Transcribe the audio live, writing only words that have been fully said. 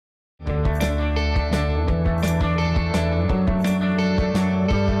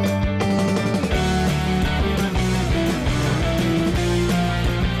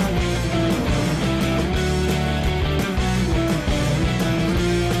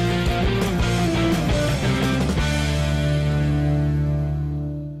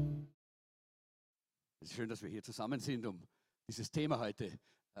Schön, dass wir hier zusammen sind, um dieses Thema heute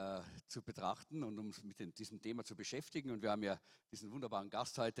zu betrachten und uns mit diesem Thema zu beschäftigen. Und wir haben ja diesen wunderbaren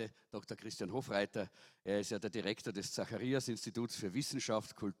Gast heute, Dr. Christian Hofreiter. Er ist ja der Direktor des Zacharias-Instituts für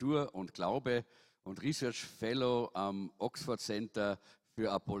Wissenschaft, Kultur und Glaube und Research Fellow am Oxford Center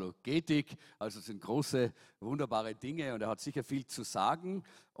für Apologetik. Also es sind große, wunderbare Dinge und er hat sicher viel zu sagen.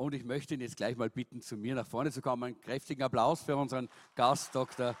 Und ich möchte ihn jetzt gleich mal bitten, zu mir nach vorne zu kommen. Einen kräftigen Applaus für unseren Gast,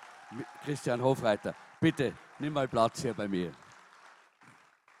 Dr. Christian Hofreiter. Bitte, nimm mal Platz hier bei mir.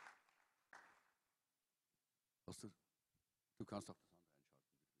 Du kannst auch das andere einschalten.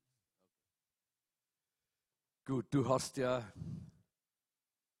 Gut, du hast ja,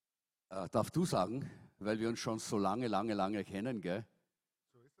 darf du sagen, weil wir uns schon so lange kennen, gell?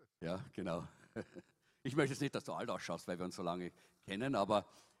 So ist es. Ja, genau. Ich möchte jetzt nicht, dass du alt ausschaust, weil wir uns so lange kennen, aber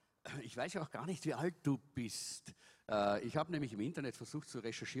ich weiß ja auch gar nicht, wie alt du bist. Ich habe nämlich im Internet versucht zu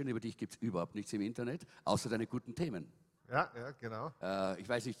recherchieren, über dich gibt es überhaupt nichts im Internet, außer deine guten Themen. Ja, genau. Ich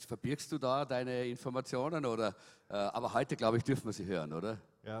weiß nicht, verbirgst du da deine Informationen oder? Aber heute, glaube ich, dürfen wir sie hören, oder?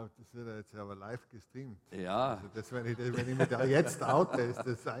 Ja, das wird ja jetzt aber live gestreamt. Ja. Also das, wenn ich mich da jetzt oute, ist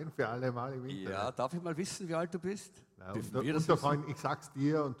das ein für alle Mal im Internet. Ja, darf ich mal wissen, wie alt du bist? Ja, unter Freunden, ich sag's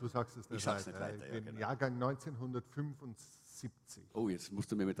dir und du sagst es nicht ich sag's nicht weiter. Ich bin genau. Jahrgang 1975. Oh, jetzt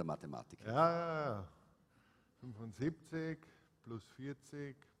musst du mir mit der Mathematik. Ja. 75 plus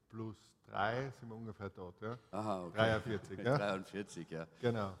 40 plus 3 sind wir ungefähr dort, ja? Aha, okay. 43, ja? 43, ja.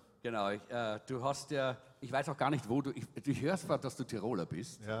 Genau. Genau, du hast ja, ich weiß auch gar nicht, wo du, ich höre zwar, dass du Tiroler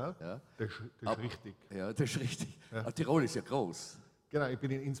bist. Ja, das ist richtig. Ja, das ist richtig. Ja. Aber Tirol ist ja groß. Genau, ich bin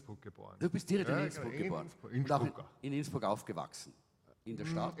in Innsbruck geboren. Du bist direkt in Innsbruck geboren. In und auch in Innsbruck aufgewachsen. In der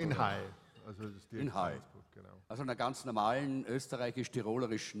Stadt? In Hai. Also das ist in Hai. Innsbruck, genau. Also in einer ganz normalen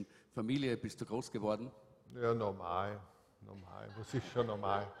österreichisch-tirolerischen Familie bist du groß geworden? Ja, normal. Was ist schon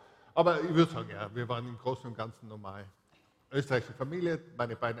normal? Aber ich würde sagen, ja, wir waren im Großen und Ganzen normal. Österreichische Familie,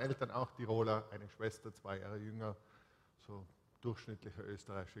 meine beiden Eltern auch Tiroler, eine Schwester, 2 Jahre jünger, so durchschnittliche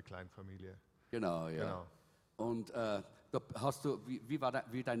österreichische Kleinfamilie. Genau, ja. Genau. Und da hast du, wie war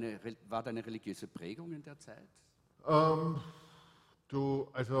deine religiöse Prägung in der Zeit? Also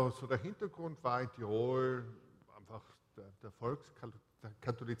so der Hintergrund war in Tirol einfach der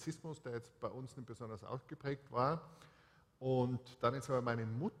Volkskatholizismus, der jetzt bei uns nicht besonders ausgeprägt war. Und dann ist aber meine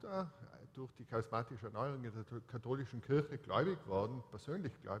Mutter durch die charismatische Erneuerung in der katholischen Kirche gläubig worden,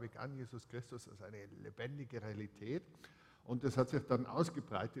 persönlich gläubig an Jesus Christus als eine lebendige Realität. Und das hat sich dann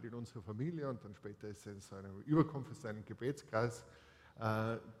ausgebreitet in unserer Familie und dann später ist es in so einem überkonfessionellen Gebetskreis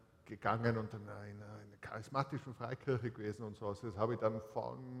gegangen und dann in einer charismatischen Freikirche gewesen und so. Also das habe ich dann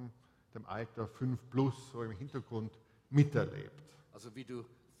von dem Alter 5 plus so im Hintergrund miterlebt. Also wie du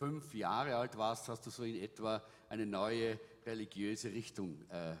 5 Jahre alt warst, hast du so in etwa eine neue religiöse Richtung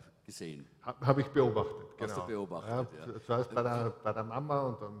gesehen? Habe ich beobachtet, genau. Hast du beobachtet, ja. Zuerst bei der Mama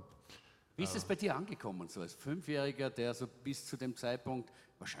und dann... Wie ist es bei dir angekommen, so als Fünfjähriger, der so bis zu dem Zeitpunkt,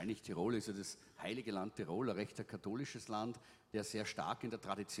 wahrscheinlich Tirol ist ja das heilige Land Tirol, ein recht katholisches Land, der sehr stark in der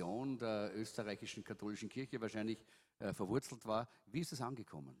Tradition der österreichischen katholischen Kirche wahrscheinlich verwurzelt war. Wie ist es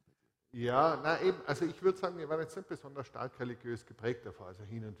angekommen? Ja, eben, also ich würde sagen, wir waren jetzt nicht besonders stark religiös geprägt davor. Also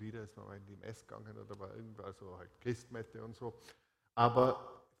hin und wieder ist man mal in die Messe gegangen oder war irgendwann so halt Christmette und so.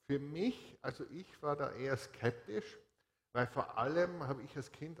 Aber für mich, also ich war da eher skeptisch, weil vor allem habe ich als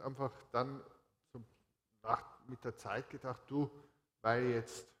Kind einfach dann so mit der Zeit gedacht, weil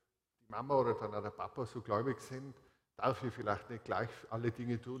jetzt die Mama oder dann auch der Papa so gläubig sind, darf ich vielleicht nicht gleich alle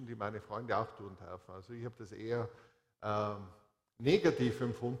Dinge tun, die meine Freunde auch tun dürfen. Also ich habe das eher negativ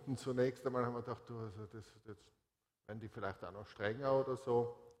empfunden zunächst. Einmal haben wir gedacht, also das werden die vielleicht auch noch strenger oder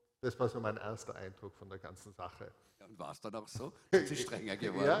so. Das war so mein erster Eindruck von der ganzen Sache. Ja, und war es dann auch so? Sind sie strenger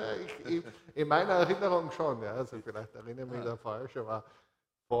geworden? Ja, in meiner Erinnerung schon. Ja. Also vielleicht erinnere ich mich da falsch, aber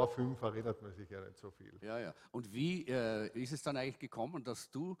vor 5 erinnert man sich ja nicht so viel. Ja. Und wie ist es dann eigentlich gekommen,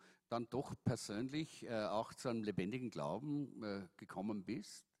 dass du dann doch persönlich auch zu einem lebendigen Glauben gekommen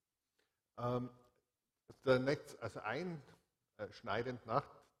bist? Einschneidend nach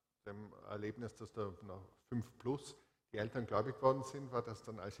dem Erlebnis, dass da nach 5 plus die Eltern gläubig geworden sind, war das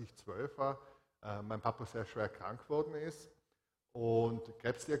dann, als ich 12 war, mein Papa sehr schwer krank geworden ist und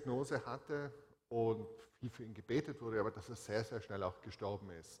Krebsdiagnose hatte und viel für ihn gebetet wurde, aber dass er sehr, sehr schnell auch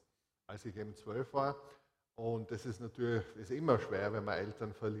gestorben ist, als ich eben 12 war. Und das ist natürlich immer schwer, wenn man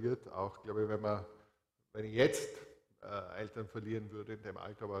Eltern verliert, auch glaube ich, wenn ich jetzt Eltern verlieren würde in dem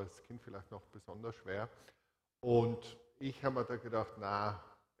Alter, war das Kind vielleicht noch besonders schwer. Und ich habe mir da gedacht,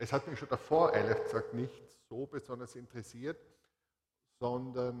 es hat mich schon davor, ehrlich gesagt, nicht so besonders interessiert,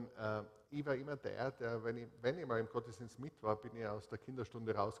 sondern ich war immer der, wenn ich mal im Gottesdienst mit war, bin ich aus der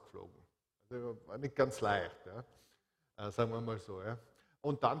Kinderstunde rausgeflogen. Also war nicht ganz leicht, ja. Sagen wir mal so. Ja.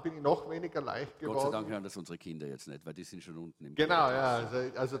 Und dann bin ich noch weniger leicht geworden. Gott sei Dank hören das unsere Kinder jetzt nicht, weil die sind schon unten im Genau,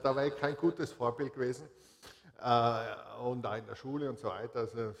 Keller. ja. Also da war ich kein gutes Vorbild gewesen. Und auch in der Schule und so weiter.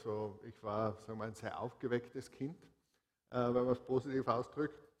 Also so, ich war, sagen wir mal, ein sehr aufgewecktes Kind, wenn man es positiv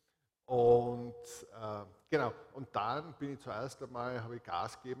ausdrückt. Und genau, und dann bin ich zuerst einmal, habe ich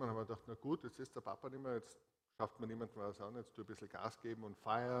Gas gegeben und habe mir gedacht, na gut, jetzt ist der Papa nicht mehr, jetzt schafft mir niemand was an, jetzt tue ich ein bisschen Gas geben und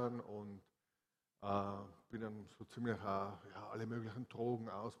feiern und bin dann so ziemlich alle möglichen Drogen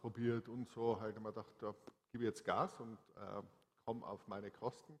ausprobiert und so, halt habe mir gedacht, da gebe ich jetzt Gas und komme auf meine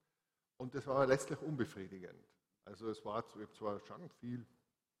Kosten. Und das war letztlich unbefriedigend. Also es war zwar schon viel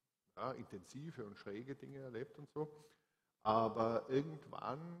intensive und schräge Dinge erlebt und so, aber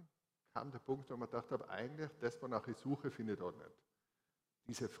irgendwann kam der Punkt, wo man gedacht habe, eigentlich das, wonach ich suche, finde ich dort nicht.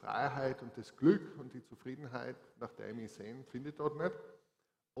 Diese Freiheit und das Glück und die Zufriedenheit, nach der ich mich sehne, finde ich dort nicht.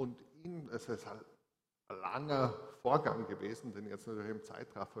 Und es ist halt ein langer Vorgang gewesen, den ich jetzt natürlich im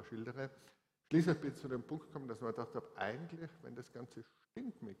Zeitraffer schildere. Schließlich bin ich zu dem Punkt gekommen, dass ich mir gedacht habe, eigentlich, wenn das Ganze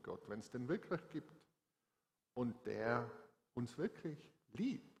stimmt mit Gott, wenn es den wirklich gibt und der uns wirklich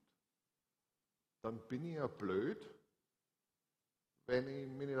liebt, dann bin ich ja blöd, wenn ich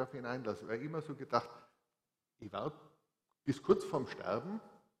mich nicht auf ihn einlasse. Weil ich immer so gedacht, ich warte bis kurz vorm Sterben,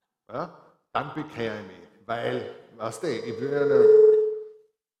 ja, dann bekehre ich mich. Weil, weißt du, ich bin ja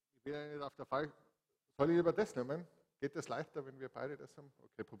nicht auf der Fall. Soll ich lieber das nehmen? Geht das leichter, wenn wir beide das haben?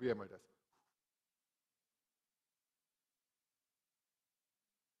 Okay, probieren wir mal das.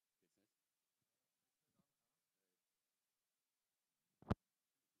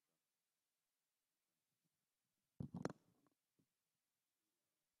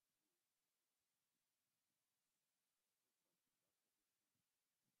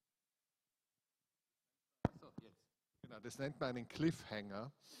 So, jetzt. Genau, das nennt man einen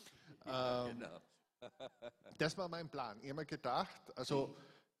Cliffhanger. Genau. Das war mein Plan. Ich habe mir gedacht, also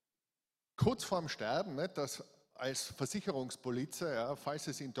kurz vorm Sterben, nicht, dass als Versicherungspolizei, ja, falls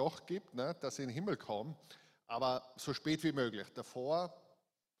es ihn doch gibt, nicht, dass ich in den Himmel komme, aber so spät wie möglich. Davor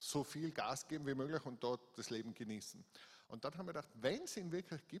so viel Gas geben wie möglich und dort das Leben genießen. Und dann haben wir gedacht, wenn es ihn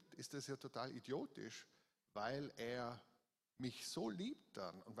wirklich gibt, ist das ja total idiotisch, weil er mich so liebt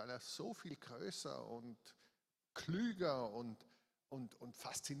dann und weil er so viel größer und klüger und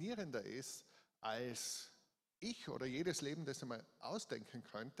faszinierender ist, als ich oder jedes Leben, das ich mir ausdenken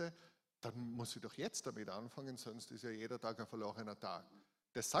könnte, dann muss ich doch jetzt damit anfangen, sonst ist ja jeder Tag ein verlorener Tag.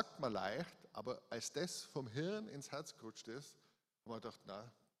 Das sagt man leicht, aber als das vom Hirn ins Herz gerutscht ist, haben wir gedacht,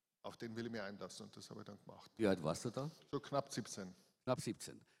 na, auf den will ich mich einlassen und das habe ich dann gemacht. Wie alt warst du da? So knapp 17. Knapp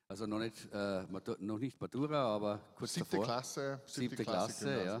 17. Also noch nicht Matura, aber kurz davor. Siebte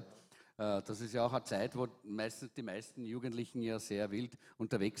Klasse, ja. Das ist ja auch eine Zeit, wo meistens die meisten Jugendlichen ja sehr wild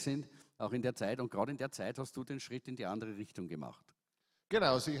unterwegs sind, auch in der Zeit. Und gerade in der Zeit hast du den Schritt in die andere Richtung gemacht.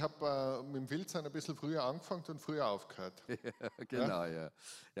 Genau, also ich habe mit dem Wildsein ein bisschen früher angefangen und früher aufgehört. Genau, ja.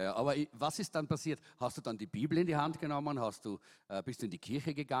 Aber was ist dann passiert? Hast du dann die Bibel in die Hand genommen? Bist du in die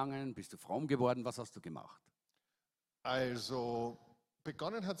Kirche gegangen? Bist du fromm geworden? Was hast du gemacht? Also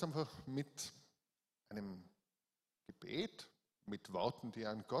begonnen hat es einfach mit einem Gebet, mit Worten, die ich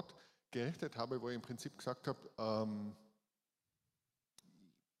an Gott gerichtet habe, wo ich im Prinzip gesagt habe,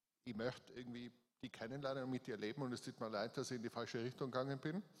 ich möchte irgendwie die kennenlernen und mit ihr leben und es tut mir leid, dass ich in die falsche Richtung gegangen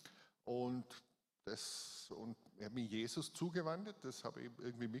bin. Und ich habe mich Jesus zugewandt, das habe ich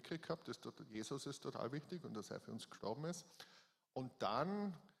irgendwie mitgekriegt gehabt, Jesus ist total wichtig und dass er für uns gestorben ist. Und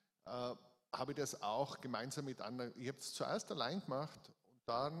dann habe ich das auch gemeinsam mit anderen, ich habe es zuerst allein gemacht und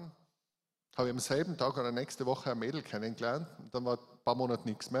dann habe ich am selben Tag oder nächste Woche ein Mädel kennengelernt und dann war ein paar Monate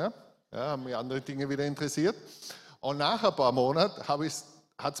nichts mehr, ja, haben mich andere Dinge wieder interessiert. Und nach ein paar Monaten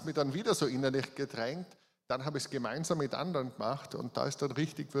hat es mich dann wieder so innerlich gedrängt, dann habe ich es gemeinsam mit anderen gemacht und da ist dann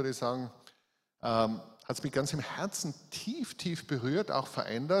richtig, würde ich sagen, hat es mich ganz im Herzen tief, tief berührt, auch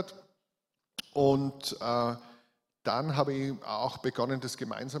verändert und dann habe ich auch begonnen, das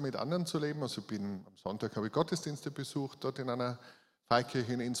gemeinsam mit anderen zu leben. Also am Sonntag habe ich Gottesdienste besucht, dort in einer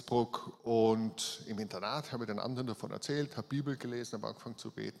Freikirche in Innsbruck und im Internat habe ich den anderen davon erzählt, habe Bibel gelesen, habe angefangen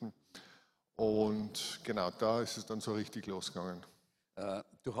zu beten und genau, da ist es dann so richtig losgegangen.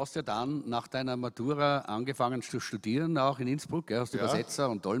 Du hast ja dann nach deiner Matura angefangen zu studieren, auch in Innsbruck, ja? Hast du Übersetzer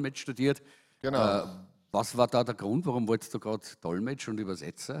und Dolmetsch studiert. Genau. Was war da der Grund, warum wolltest du gerade Dolmetsch und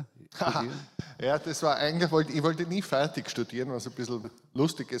Übersetzer studieren? Ja, das war eigentlich, ich wollte nie fertig studieren, was ein bisschen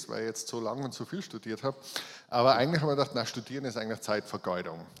lustig ist, weil ich jetzt so lange und so viel studiert habe. Aber eigentlich habe ich gedacht, na, studieren ist eigentlich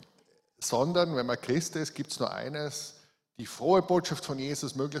Zeitvergeudung. Sondern, wenn man Christ ist, gibt es nur eines, die frohe Botschaft von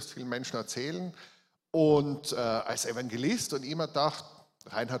Jesus möglichst vielen Menschen erzählen. Und als Evangelist und immer dachte,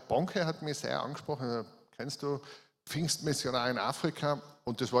 Reinhard Bonke hat mich sehr angesprochen, kennst du, Pfingstmissionar in Afrika,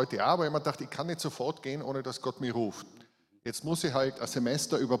 und das wollte ich auch, aber ich habe mir gedacht, ich kann nicht sofort gehen, ohne dass Gott mich ruft. Jetzt muss ich halt ein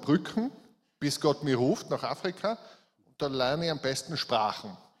Semester überbrücken, bis Gott mich ruft nach Afrika, und dann lerne ich am besten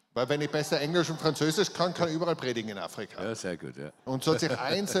Sprachen. Weil wenn ich besser Englisch und Französisch kann, kann ich überall predigen in Afrika. Ja, sehr gut, ja. Und so hat sich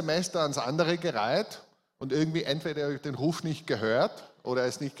ein Semester ans andere gereiht und irgendwie entweder habe ich den Ruf nicht gehört oder er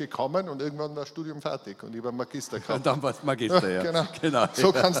ist nicht gekommen und irgendwann war das Studium fertig und ich war Magister gehabt. Und dann warst du Magister, ja. Genau.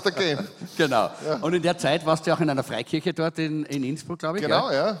 So kann es da gehen. Genau. Ja. Und in der Zeit warst du auch in einer Freikirche dort in Innsbruck, glaube ich.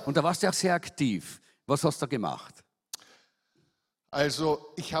 Genau, ja. Und da warst du auch sehr aktiv. Was hast du gemacht?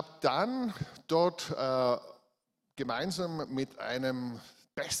 Also ich habe dann dort gemeinsam mit einem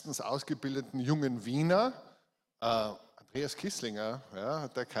bestens ausgebildeten jungen Wiener, Andreas Kisslinger, ja,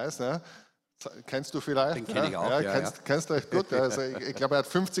 hat der geheißen, kennst du vielleicht? Den kenne ich auch, ja. Kennst du recht gut. Also ich glaube, er hat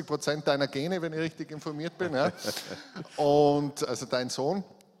 50% deiner Gene, wenn ich richtig informiert bin. Ja. Und also dein Sohn.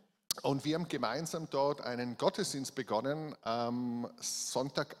 Und wir haben gemeinsam dort einen Gottesdienst begonnen am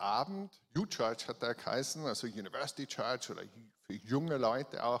Sonntagabend. U-Church hat der geheißen, also University Church oder für junge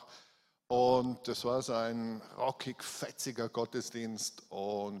Leute auch. Und das war so ein rockig, fetziger Gottesdienst.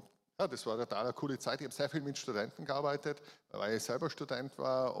 Und ja, das war eine total coole Zeit. Ich habe sehr viel mit Studenten gearbeitet, weil ich selber Student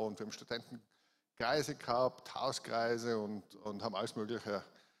war. Und wir haben Studentenkreise gehabt, Hauskreise und haben alles Mögliche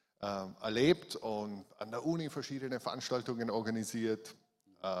erlebt. Und an der Uni verschiedene Veranstaltungen organisiert,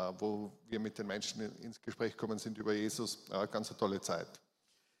 wo wir mit den Menschen ins Gespräch gekommen sind über Jesus. Ganz eine tolle Zeit.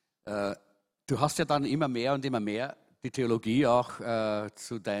 Du hast ja dann immer mehr und immer mehr die Theologie auch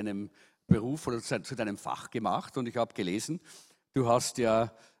zu deinem Beruf oder zu deinem Fach gemacht. Und ich habe gelesen, du hast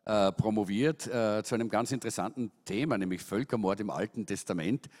ja promoviert zu einem ganz interessanten Thema, nämlich Völkermord im Alten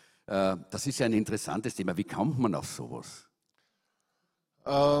Testament. Das ist ja ein interessantes Thema. Wie kommt man auf sowas?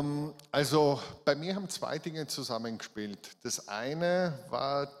 Also bei mir haben zwei Dinge zusammengespielt. Das eine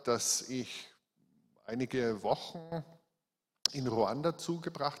war, dass ich einige Wochen in Ruanda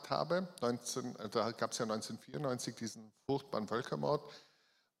zugebracht habe. Da gab es ja 1994 diesen furchtbaren Völkermord.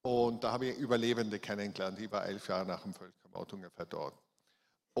 Und da habe ich Überlebende kennengelernt. Ich war 11 Jahre nach dem Völkermord ungefähr dort.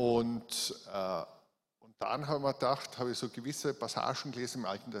 Und dann habe ich so gewisse Passagen gelesen im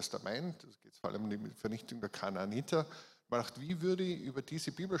Alten Testament. Das geht vor allem um die Vernichtung der Kanaaniter. Ich habe gedacht, wie würde ich über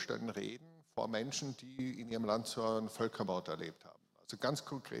diese Bibelstellen reden vor Menschen, die in ihrem Land so einen Völkermord erlebt haben. Also ganz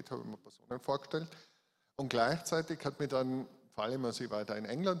konkret habe ich mir Personen vorgestellt. Und gleichzeitig hat mich dann, vor allem als ich war da in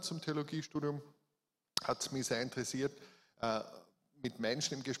England zum Theologiestudium, hat es mich sehr interessiert, mit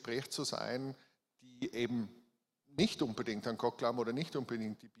Menschen im Gespräch zu sein, die eben nicht unbedingt an Gott glauben oder nicht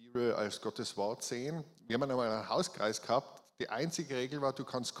unbedingt die Bibel als Gottes Wort sehen. Wir haben einmal einen Hauskreis gehabt. Die einzige Regel war, du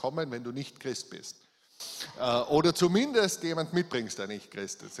kannst kommen, wenn du nicht Christ bist. Oder zumindest jemand mitbringst, der nicht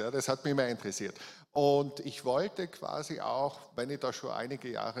Christ ist. Ja, das hat mich immer interessiert. Und ich wollte quasi auch, wenn ich da schon einige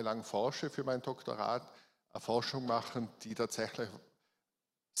Jahre lang forsche für mein Doktorat, eine Forschung machen, die tatsächlich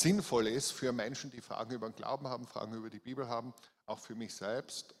sinnvoll ist für Menschen, die Fragen über den Glauben haben, Fragen über die Bibel haben, auch für mich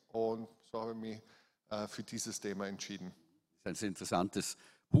selbst. Und so habe ich mich für dieses Thema entschieden. Das ist ein interessantes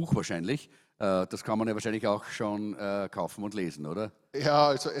Buch wahrscheinlich. Das kann man ja wahrscheinlich auch schon kaufen und lesen, oder? Ja,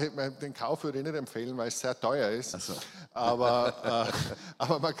 also den Kauf würde ich nicht empfehlen, weil es sehr teuer ist. So. Aber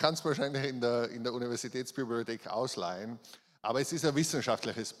man kann es wahrscheinlich in der Universitätsbibliothek ausleihen. Aber es ist ein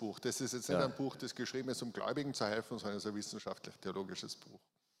wissenschaftliches Buch. Das ist jetzt nicht ein Buch, das geschrieben ist, um Gläubigen zu helfen, sondern es ist ein wissenschaftlich-theologisches Buch.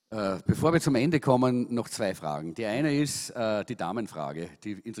 Bevor wir zum Ende kommen, noch zwei Fragen. Die eine ist die Damenfrage.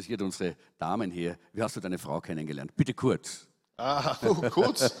 Die interessiert unsere Damen hier. Wie hast du deine Frau kennengelernt? Bitte kurz.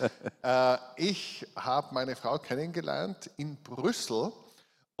 Kurz. Ich habe meine Frau kennengelernt in Brüssel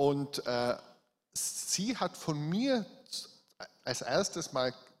und sie hat von mir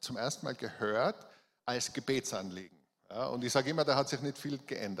zum ersten Mal gehört als Gebetsanliegen. Ja, und ich sage immer, da hat sich nicht viel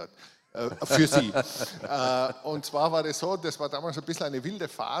geändert für sie. Und zwar war das so, das war damals ein bisschen eine wilde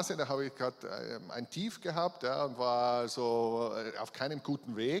Phase, da habe ich gerade ein Tief gehabt, ja, und war so auf keinem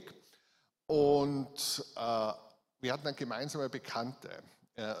guten Weg. Und wir hatten eine gemeinsame Bekannte,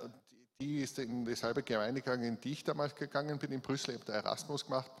 die ist in dieselbe Gemeinde gegangen, in die ich damals gegangen bin, in Brüssel, ich habe da Erasmus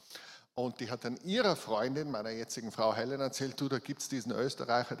gemacht. Und die hat dann ihrer Freundin, meiner jetzigen Frau Helen, erzählt, du, da gibt es diesen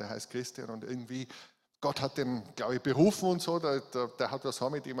Österreicher, der heißt Christian und irgendwie, Gott hat den, glaube ich, berufen und so, der hat was vor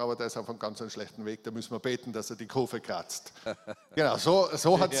mit ihm, aber der ist auf einem ganz schlechten Weg, da müssen wir beten, dass er die Kurve kratzt. Genau,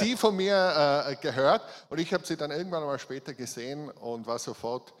 so hat sie von mir gehört und ich habe sie dann irgendwann mal später gesehen und war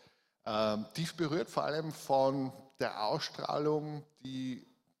sofort tief berührt, vor allem von der Ausstrahlung,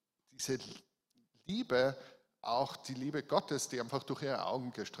 diese Liebe, auch die Liebe Gottes, die einfach durch ihre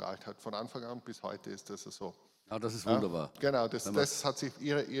Augen gestrahlt hat. Von Anfang an bis heute ist das so. Ja, das ist wunderbar. Genau, das hat sich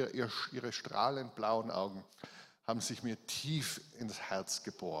ihre strahlend blauen Augen. haben sich mir tief ins Herz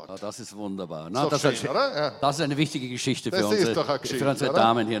gebohrt. Ja, das ist wunderbar. Na, das, schön, oder? Ja. Das ist eine wichtige Geschichte für unsere oder?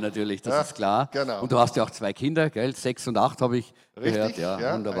 Damen hier natürlich, das ist klar. Genau. Und du hast ja auch 2 Kinder, gell? 6 und 8 habe ich Richtig, gehört.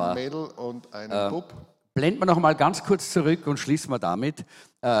 Ja, wunderbar. Ein Mädel und einen Bub. Blenden wir noch mal ganz kurz zurück und schließen wir damit,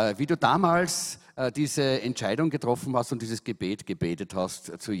 wie du damals diese Entscheidung getroffen hast und dieses Gebet gebetet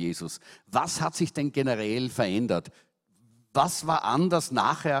hast zu Jesus. Was hat sich denn generell verändert? Was war anders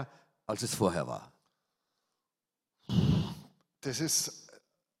nachher, als es vorher war? Es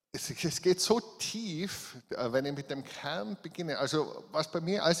geht so tief, wenn ich mit dem Kern beginne. Also was bei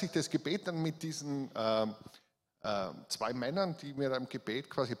mir, als ich das Gebet dann mit diesen 2 Männern, die mir im Gebet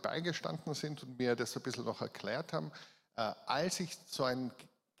quasi beigestanden sind und mir das ein bisschen noch erklärt haben, als ich so ein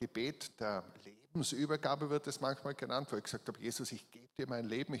Gebet der Lebensübergabe, wird es manchmal genannt, wo ich gesagt habe, Jesus, ich gebe dir mein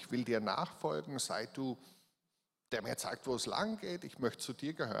Leben, ich will dir nachfolgen, sei du, der mir zeigt, wo es lang geht, ich möchte zu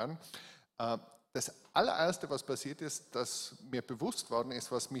dir gehören. Das allererste, was passiert ist, dass mir bewusst worden ist,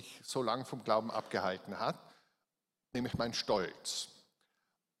 was mich so lange vom Glauben abgehalten hat, nämlich mein Stolz.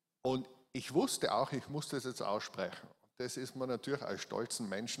 Und ich wusste auch, ich musste es jetzt aussprechen. Das ist mir natürlich als stolzen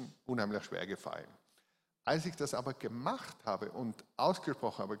Menschen unheimlich schwer gefallen. Als ich das aber gemacht habe und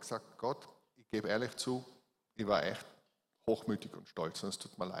ausgesprochen habe, gesagt, Gott, ich gebe ehrlich zu, ich war echt hochmütig und stolz und es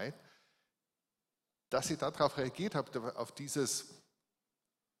tut mir leid, dass ich darauf reagiert habe, auf dieses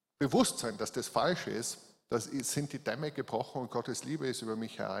Bewusstsein, dass das falsch ist, sind die Dämme gebrochen und Gottes Liebe ist über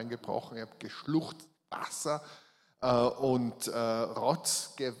mich hereingebrochen. Ich habe geschluchzt, Wasser und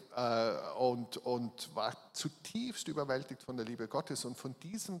Rotz und war zutiefst überwältigt von der Liebe Gottes. Und von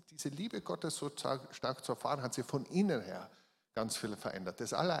diese Liebe Gottes so stark zu erfahren, hat sie von innen her ganz viel verändert.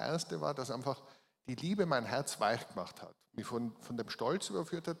 Das allererste war, dass einfach die Liebe mein Herz weich gemacht hat, mich von dem Stolz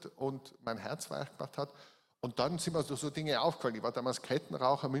überführt hat und mein Herz weich gemacht hat. Und dann sind mir so Dinge aufgefallen. Ich war damals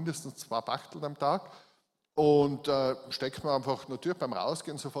Kettenraucher, mindestens 2 Bachteln am Tag. Und steckt mir einfach natürlich beim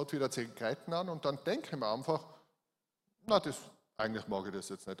Rausgehen sofort wieder Zigaretten an. Und dann denke ich mir einfach, na, eigentlich mag ich das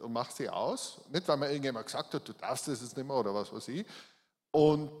jetzt nicht. Und mache sie aus. Nicht, weil mir irgendjemand gesagt hat, du darfst das jetzt nicht mehr oder was weiß ich.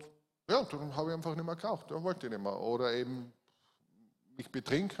 Und ja, dann habe ich einfach nicht mehr geraucht. Da wollte ich nicht mehr. Oder eben mich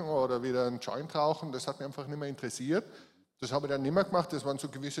betrinken oder wieder einen Joint rauchen. Das hat mich einfach nicht mehr interessiert. Das habe ich dann nicht mehr gemacht. Das waren so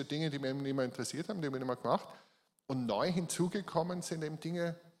gewisse Dinge, die mich nicht mehr interessiert haben, die habe ich nicht mehr gemacht. Und neu hinzugekommen sind eben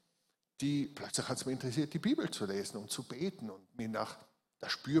Dinge, die plötzlich hat es mich interessiert, die Bibel zu lesen und zu beten und mich nach der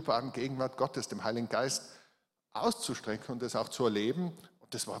spürbaren Gegenwart Gottes, dem Heiligen Geist, auszustrecken und das auch zu erleben.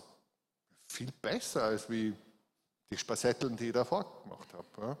 Und das war viel besser als wie die Spassetteln, die ich davor gemacht habe.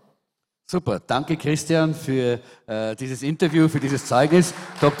 Ja. Super, danke Christian für dieses Interview, für dieses Zeugnis.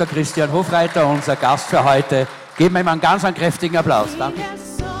 Dr. Christian Hofreiter, unser Gast für heute. Geben wir ihm einen ganz kräftigen Applaus. Danke.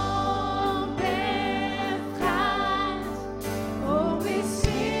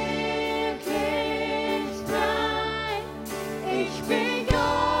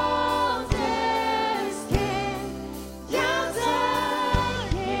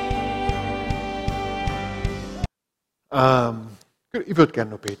 Ich würde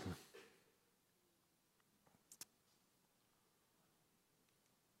gerne noch beten.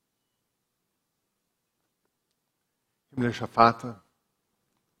 Himmlischer Vater,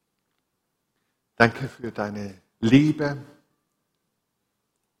 danke für deine Liebe.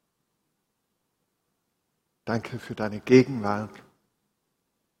 Danke für deine Gegenwart.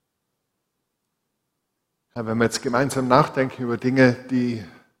 Herr, wenn wir jetzt gemeinsam nachdenken über Dinge, die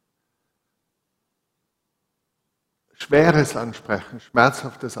Schweres ansprechen,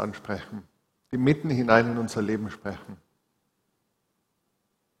 Schmerzhaftes ansprechen, die mitten hinein in unser Leben sprechen.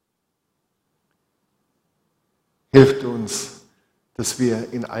 Hilf uns, dass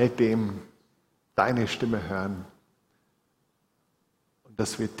wir in all dem deine Stimme hören und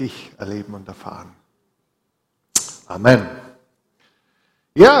dass wir dich erleben und erfahren. Amen.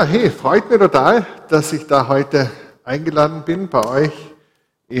 Ja, hey, freut mich total, dass ich da heute eingeladen bin bei euch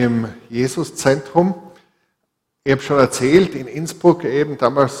im Jesuszentrum. Ich habe schon erzählt, in Innsbruck eben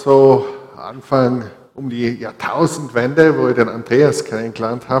damals so Anfang um die Jahrtausendwende, wo ich den Andreas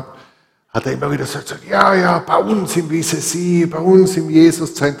kennengelernt habe, hat er immer wieder gesagt, ja, bei uns im WCC, bei uns im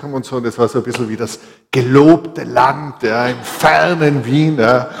Jesuszentrum und so. Und das war so ein bisschen wie das gelobte Land, ja, im fernen Wien.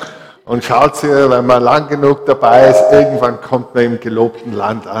 Ja. Und schaut sich, wenn man lang genug dabei ist, irgendwann kommt man im gelobten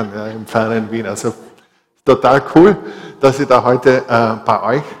Land an, ja, im fernen Wien. Also total cool, dass ich da heute bei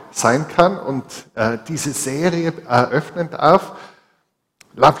euch sein kann und diese Serie eröffnen darf.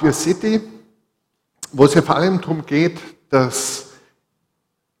 Love Your City, wo es ja vor allem darum geht, dass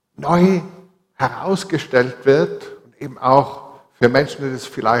neu herausgestellt wird und eben auch für Menschen, die das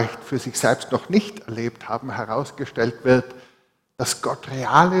vielleicht für sich selbst noch nicht erlebt haben, herausgestellt wird, dass Gott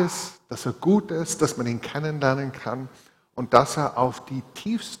real ist, dass er gut ist, dass man ihn kennenlernen kann und dass er auf die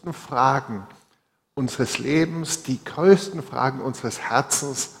tiefsten Fragen unseres Lebens, die größten Fragen unseres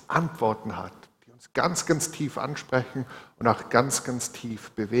Herzens Antworten hat, die uns ganz, ganz tief ansprechen und auch ganz, ganz tief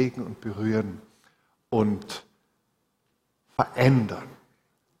bewegen und berühren und verändern.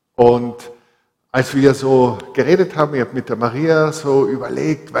 Und als wir so geredet haben, ich habe mit der Maria so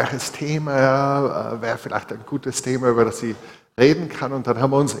überlegt, welches Thema wäre vielleicht ein gutes Thema, über das sie reden kann. Und dann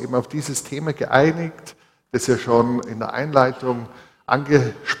haben wir uns eben auf dieses Thema geeinigt, das ja schon in der Einleitung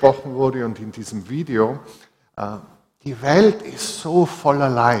angesprochen wurde und in diesem Video. Die Welt ist so voller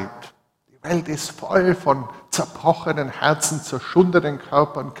Leid. Die Welt ist voll von zerbrochenen Herzen, zerschundenen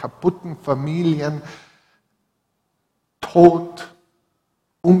Körpern, kaputten Familien, Tod,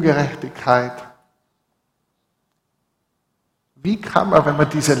 Ungerechtigkeit. Wie kann man, wenn man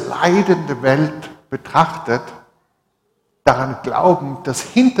diese leidende Welt betrachtet, daran glauben, dass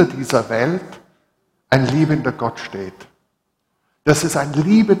hinter dieser Welt ein liebender Gott steht? Dass es ein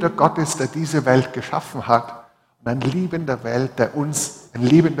liebender Gott ist, der diese Welt geschaffen hat und ein liebender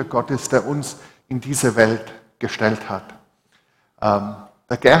Gott ist, der uns in diese Welt gestellt hat.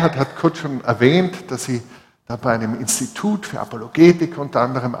 Der Gerhard hat kurz schon erwähnt, dass ich da bei einem Institut für Apologetik unter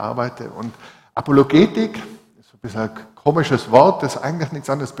anderem arbeite. Und Apologetik ist ein bisschen ein komisches Wort, das eigentlich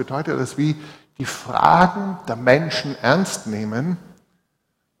nichts anderes bedeutet, als wie die Fragen der Menschen ernst nehmen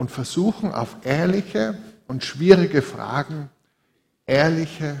und versuchen, auf ehrliche und schwierige Fragen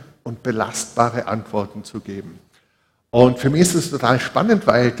ehrliche und belastbare Antworten zu geben. Und für mich ist es total spannend,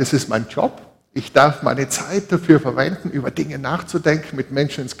 weil das ist mein Job. Ich darf meine Zeit dafür verwenden, über Dinge nachzudenken, mit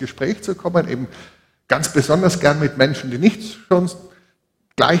Menschen ins Gespräch zu kommen, eben ganz besonders gern mit Menschen, die nicht schon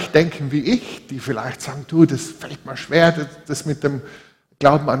gleich denken wie ich, die vielleicht sagen, du, das fällt mir schwer, das mit dem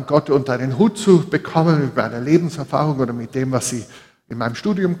Glauben an Gott unter einen Hut zu bekommen, mit meiner Lebenserfahrung oder mit dem, was ich in meinem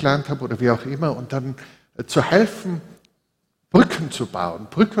Studium gelernt habe oder wie auch immer, und dann zu helfen, Brücken zu bauen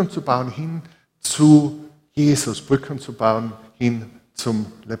hin zu Jesus, Brücken zu bauen hin zum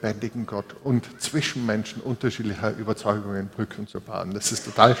lebendigen Gott und zwischen Menschen unterschiedlicher Überzeugungen Brücken zu bauen. Das ist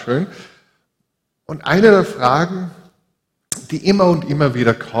total schön. Und eine der Fragen, die immer und immer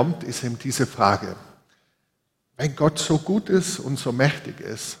wieder kommt, ist eben diese Frage: Wenn Gott so gut ist und so mächtig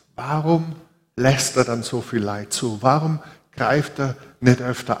ist, warum lässt er dann so viel Leid zu? Warum greift er nicht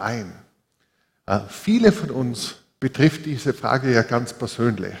öfter ein? Viele von uns betrifft diese Frage ja ganz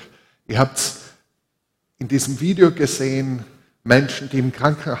persönlich. Ihr habt in diesem Video gesehen, Menschen, die im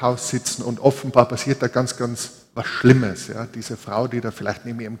Krankenhaus sitzen und offenbar passiert da ganz, ganz was Schlimmes. Ja? Diese Frau, die da vielleicht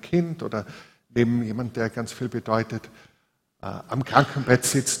neben ihrem Kind oder neben jemand, der ganz viel bedeutet, am Krankenbett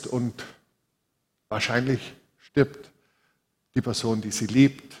sitzt und wahrscheinlich stirbt die Person, die sie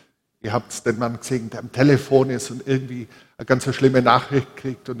liebt. Ihr habt den Mann gesehen, der am Telefon ist und irgendwie eine ganz schlimme Nachricht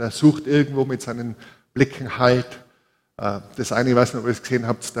kriegt und er sucht irgendwo mit seinen Blicken Halt. Das eine, ich weiß nicht, ob ihr es gesehen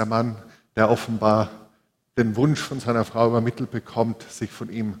habt, der Mann, der offenbar den Wunsch von seiner Frau übermittelt bekommt, sich von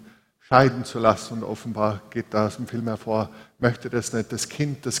ihm scheiden zu lassen. Und offenbar geht da aus dem Film hervor, möchte das nicht. Das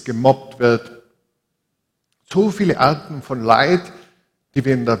Kind, das gemobbt wird. So viele Arten von Leid, die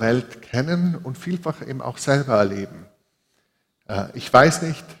wir in der Welt kennen und vielfach eben auch selber erleben. Ich weiß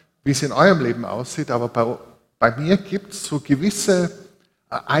nicht, wie es in eurem Leben aussieht, aber bei mir gibt es so gewisse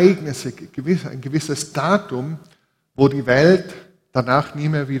Ereignisse, ein gewisses Datum, wo die Welt danach nie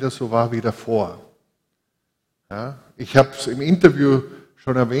mehr wieder so war wie davor. Ja, ich habe es im Interview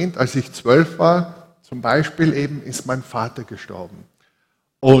schon erwähnt, als ich 12 war, zum Beispiel eben ist mein Vater gestorben.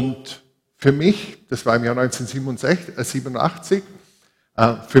 Und für mich, das war im Jahr 1987,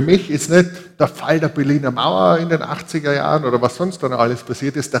 für mich ist nicht der Fall der Berliner Mauer in den 80er Jahren oder was sonst dann alles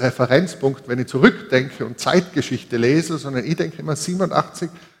passiert ist, der Referenzpunkt, wenn ich zurückdenke und Zeitgeschichte lese, sondern ich denke immer 87,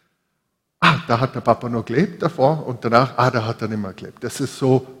 da hat der Papa noch gelebt davor und danach, da hat er nicht mehr gelebt. Das ist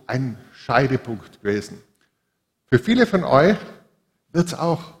so ein Scheidepunkt gewesen. Für viele von euch wird es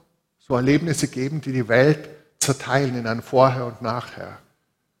auch so Erlebnisse geben, die die Welt zerteilen in ein Vorher und Nachher.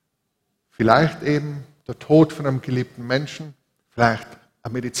 Vielleicht eben der Tod von einem geliebten Menschen, vielleicht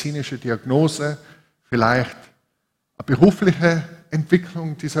eine medizinische Diagnose, vielleicht eine berufliche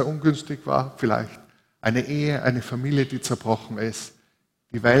Entwicklung, die sehr ungünstig war, vielleicht eine Ehe, eine Familie, die zerbrochen ist.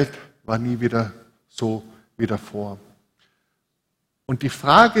 Die Welt war nie wieder so wie davor. Und die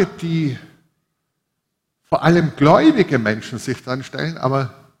Frage, die vor allem gläubige Menschen sich dann stellen,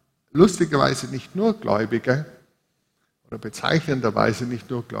 aber lustigerweise nicht nur Gläubige oder bezeichnenderweise nicht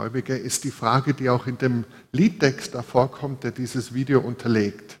nur Gläubige, ist die Frage, die auch in dem Liedtext davor kommt, der dieses Video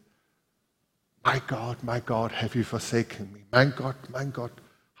unterlegt. My God, have you forsaken me? Mein Gott,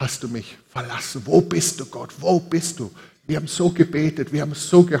 hast du mich verlassen? Wo bist du, Gott? Wo bist du? wir haben so gebetet, wir haben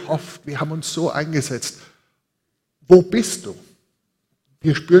so gehofft, wir haben uns so eingesetzt. Wo bist du?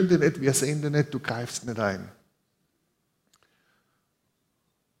 Wir spüren dich nicht, wir sehen dich nicht, du greifst nicht ein.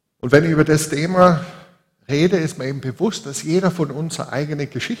 Und wenn ich über das Thema rede, ist mir eben bewusst, dass jeder von uns eine eigene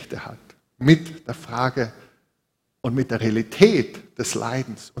Geschichte hat mit der Frage und mit der Realität des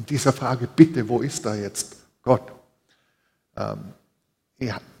Leidens und dieser Frage, bitte, wo ist da jetzt Gott?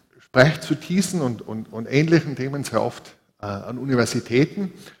 Ich spreche zu diesen und ähnlichen Themen sehr oft an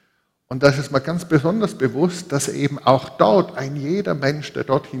Universitäten und das ist mir ganz besonders bewusst, dass eben auch dort ein jeder Mensch, der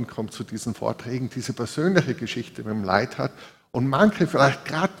dorthin kommt zu diesen Vorträgen, diese persönliche Geschichte mit dem Leid hat und manche vielleicht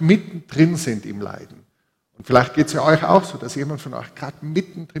gerade mittendrin sind im Leiden. Und vielleicht geht es ja euch auch so, dass jemand von euch gerade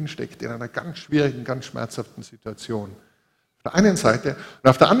mittendrin steckt in einer ganz schwierigen, ganz schmerzhaften Situation. Auf der einen Seite. Und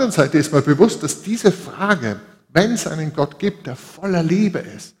auf der anderen Seite ist mir bewusst, dass diese Frage, wenn es einen Gott gibt, der voller Liebe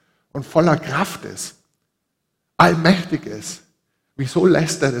ist und voller Kraft ist, allmächtig ist, wieso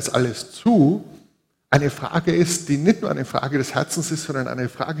lässt er das alles zu, eine Frage ist, die nicht nur eine Frage des Herzens ist, sondern eine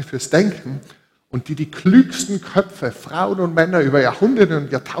Frage fürs Denken und die klügsten Köpfe, Frauen und Männer über Jahrhunderte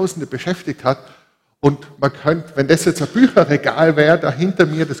und Jahrtausende beschäftigt hat. Und man könnte, wenn das jetzt ein Bücherregal wäre, da hinter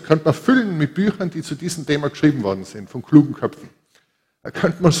mir, das könnte man füllen mit Büchern, die zu diesem Thema geschrieben worden sind, von klugen Köpfen. Da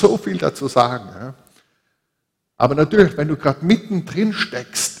könnte man so viel dazu sagen. Ja. Aber natürlich, wenn du gerade mittendrin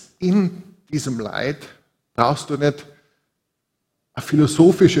steckst in diesem Leid, brauchst du nicht eine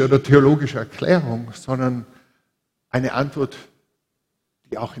philosophische oder theologische Erklärung, sondern eine Antwort,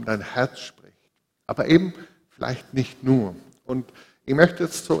 die auch in dein Herz spricht. Aber eben vielleicht nicht nur. Und ich möchte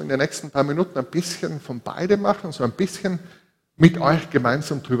jetzt so in den nächsten paar Minuten ein bisschen von beidem machen, so ein bisschen mit euch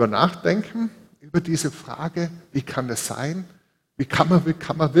gemeinsam drüber nachdenken, über diese Frage, wie kann das sein? Wie kann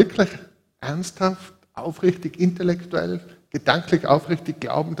man wirklich ernsthaft, aufrichtig, intellektuell, gedanklich aufrichtig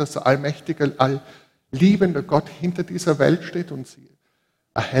glauben, dass der allmächtige, allliebende Gott hinter dieser Welt steht und sie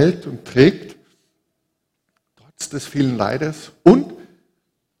erhält und trägt, trotz des vielen Leides? Und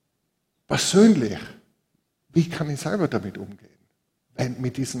persönlich, wie kann ich selber damit umgehen?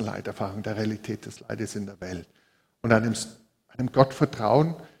 Mit diesen Leiterfahrungen, der Realität des Leides in der Welt und einem Gott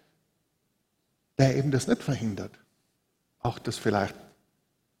vertrauen, der eben das nicht verhindert. Auch dass vielleicht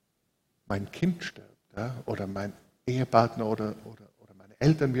mein Kind stirbt, ja, oder mein Ehepartner oder meine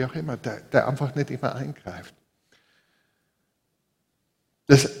Eltern, wie auch immer, der einfach nicht immer eingreift.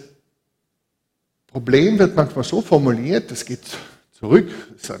 Das Problem wird manchmal so formuliert, das geht zurück,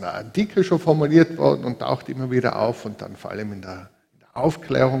 ist in der Antike schon formuliert worden und taucht immer wieder auf und dann vor allem in der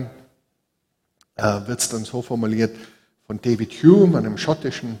Aufklärung wird es dann so formuliert von David Hume, einem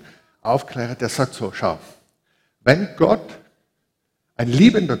schottischen Aufklärer, der sagt so, schau, wenn Gott ein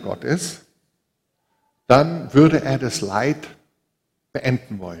liebender Gott ist, dann würde er das Leid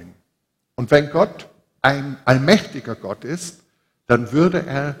beenden wollen. Und wenn Gott ein allmächtiger Gott ist, dann würde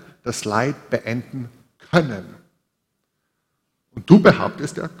er das Leid beenden können. Und du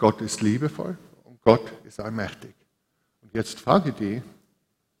behauptest ja, Gott ist liebevoll und Gott ist allmächtig. Jetzt frage ich dich,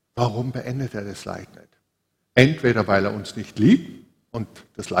 warum beendet er das Leid nicht? Entweder weil er uns nicht liebt und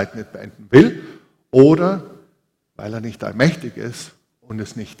das Leid nicht beenden will, oder weil er nicht allmächtig ist und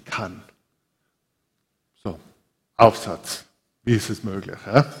es nicht kann. So, Aufsatz. Wie ist es möglich?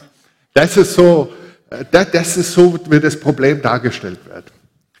 Ja? Das ist so, wie das Problem dargestellt wird.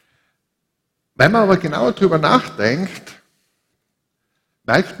 Wenn man aber genauer darüber nachdenkt,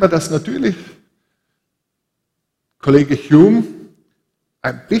 merkt man, dass natürlich Kollege Hume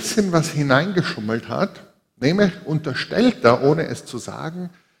ein bisschen was hineingeschummelt hat, nämlich unterstellt er, ohne es zu sagen,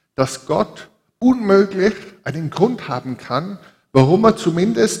 dass Gott unmöglich einen Grund haben kann, warum er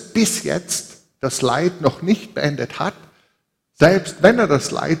zumindest bis jetzt das Leid noch nicht beendet hat, selbst wenn er das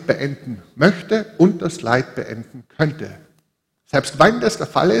Leid beenden möchte und das Leid beenden könnte. Selbst wenn das der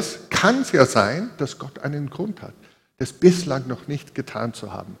Fall ist, kann es ja sein, dass Gott einen Grund hat, das bislang noch nicht getan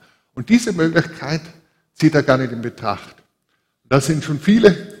zu haben. Und diese Möglichkeit zieht er gar nicht in Betracht. Da sind schon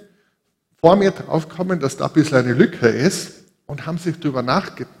viele vor mir draufgekommen, dass da ein bisschen eine Lücke ist und haben drüber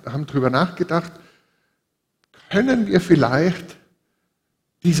nachgedacht, können wir vielleicht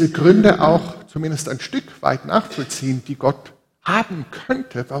diese Gründe auch zumindest ein Stück weit nachvollziehen, die Gott haben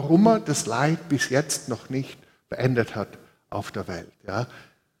könnte, warum er das Leid bis jetzt noch nicht beendet hat auf der Welt. Ja?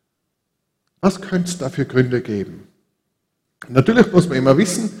 Was könnte es da für Gründe geben? Natürlich muss man immer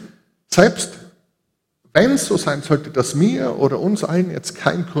wissen, selbst wenn es so sein sollte, dass mir oder uns allen jetzt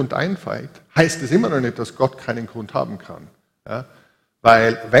kein Grund einfällt, heißt es immer noch nicht, dass Gott keinen Grund haben kann. Ja?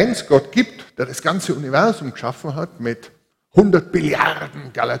 Weil wenn es Gott gibt, der das ganze Universum geschaffen hat, mit 100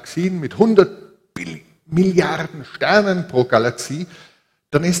 Billiarden Galaxien, mit 100 Milliarden Sternen pro Galaxie,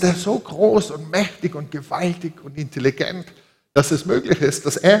 dann ist er so groß und mächtig und gewaltig und intelligent, dass es möglich ist,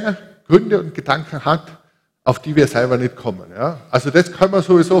 dass er Gründe und Gedanken hat, auf die wir selber nicht kommen. Ja? Also das können wir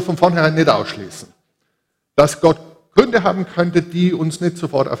sowieso von vornherein nicht ausschließen. Dass Gott Gründe haben könnte, die uns nicht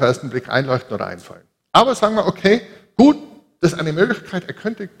sofort auf den ersten Blick einleuchten oder einfallen. Aber sagen wir, okay, gut, das ist eine Möglichkeit, er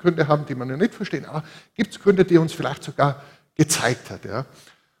könnte Gründe haben, die man noch nicht verstehen, aber gibt es Gründe, die er uns vielleicht sogar gezeigt hat. Ja?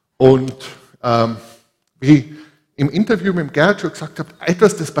 Und wie im Interview mit Gerd schon gesagt habe,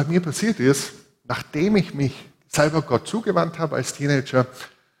 etwas, das bei mir passiert ist, nachdem ich mich selber Gott zugewandt habe als Teenager,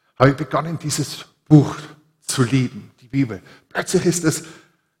 habe ich begonnen, dieses Buch zu lieben, die Bibel. Plötzlich ist es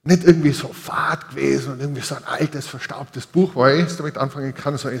nicht irgendwie so fad gewesen und irgendwie so ein altes, verstaubtes Buch, wo ich damit anfangen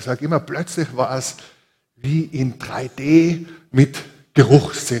kann, sondern ich sage immer, plötzlich war es wie in 3D mit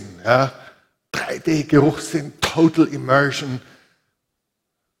Geruchssinn. Ja? 3D-Geruchssinn, Total Immersion.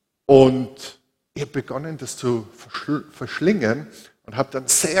 Und ich habe begonnen, das zu verschlingen und habe dann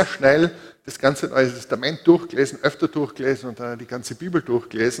sehr schnell das ganze Neue Testament durchgelesen, öfter durchgelesen und dann die ganze Bibel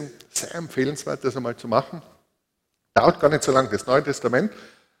durchgelesen. Sehr empfehlenswert, das einmal zu machen. Dauert gar nicht so lange, das Neue Testament.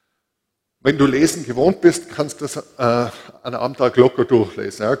 Wenn du lesen gewohnt bist, kannst du das an einem Abendtag locker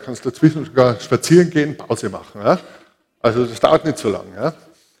durchlesen. Ja? Kannst dazwischen sogar spazieren gehen, Pause machen. Ja? Also das dauert nicht so lange. Ja?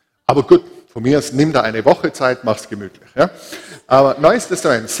 Aber gut, von mir aus nimm da eine Woche Zeit, mach's gemütlich. Ja? Aber Neues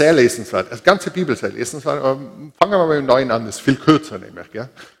Testament, sehr lesenswert. Also ganze Bibel sehr lesenswert. Aber fangen wir mal mit dem Neuen an, das ist viel kürzer nämlich. Gell?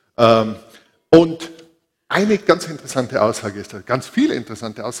 Und eine ganz interessante Aussage ist da, ganz viele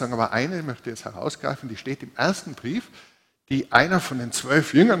interessante Aussagen, aber eine möchte ich jetzt herausgreifen, die steht im ersten Brief. Einer von den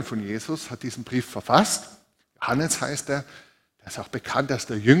 12 Jüngern von Jesus hat diesen Brief verfasst. Johannes heißt er. Der ist auch bekannt als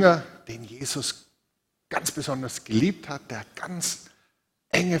der Jünger, den Jesus ganz besonders geliebt hat, der ganz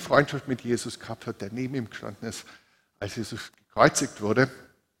enge Freundschaft mit Jesus gehabt hat, der neben ihm gestanden ist, als Jesus gekreuzigt wurde.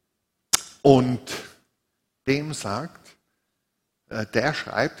 Und dem sagt, der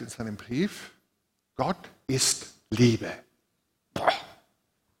schreibt in seinem Brief, Gott ist Liebe. Boah.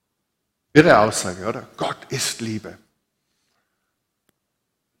 Irre Aussage, oder? Gott ist Liebe.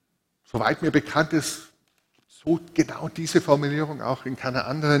 Soweit mir bekannt ist, so genau diese Formulierung auch in keiner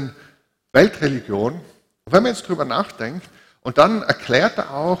anderen Weltreligion. Und wenn man jetzt drüber nachdenkt, und dann erklärt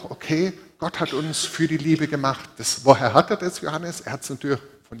er auch, okay, Gott hat uns für die Liebe gemacht. Woher hat er das, Johannes? Er hat es natürlich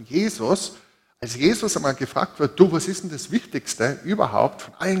von Jesus. Als Jesus einmal gefragt wird, du, was ist denn das Wichtigste überhaupt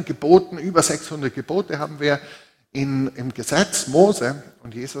von allen Geboten? Über 600 Gebote haben wir im Gesetz Mose.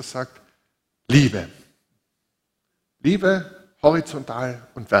 Und Jesus sagt, Liebe. Liebe horizontal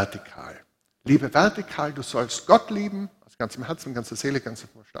und vertikal. Liebe vertikal, du sollst Gott lieben, aus ganzem Herzen, ganzer Seele, ganzer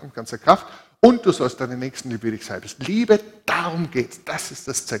Verstand, ganzer Kraft, und du sollst deinen Nächsten lieben wie dich selbst. Liebe, darum geht's. Das ist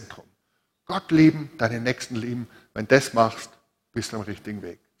das Zentrum. Gott lieben, deinen Nächsten lieben. Wenn du das machst, bist du am richtigen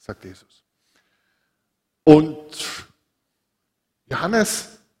Weg, sagt Jesus. Und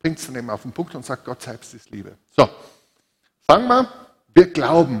Johannes bringt es dann eben auf den Punkt und sagt, Gott selbst ist Liebe. So, sagen wir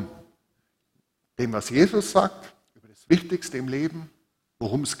glauben dem, was Jesus sagt, über das Wichtigste im Leben,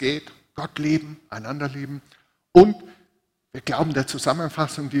 worum es geht, Gott lieben, einander lieben, und wir glauben der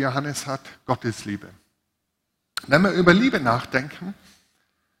Zusammenfassung, die Johannes hat, Gott ist Liebe. Wenn wir über Liebe nachdenken,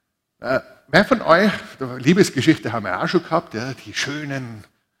 wer von euch, Liebesgeschichte haben wir auch schon gehabt, ja, die schönen,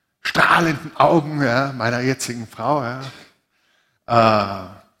 strahlenden Augen meiner jetzigen Frau,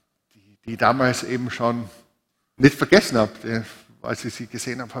 die damals eben schon nicht vergessen habe, als ich sie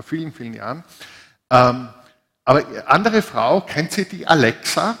gesehen habe vor vielen, vielen Jahren. Aber eine andere Frau, kennt sie die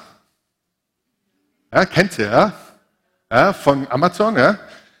Alexa? Ja, kennt sie, ja? Ja, von Amazon, ja?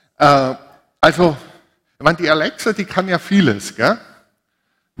 Also, ich meine, die Alexa, die kann ja vieles, gell?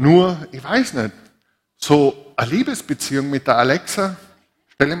 Nur, ich weiß nicht, so eine Liebesbeziehung mit der Alexa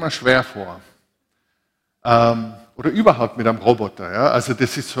stelle ich mir schwer vor. Oder überhaupt mit einem Roboter, ja? Also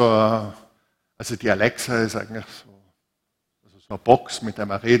das ist so, also die Alexa ist eigentlich so eine Box, mit der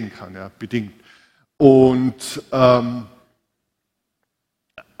man reden kann, ja, bedingt. Und, aber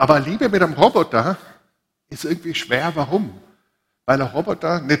Liebe mit einem Roboter ist irgendwie schwer. Warum? Weil ein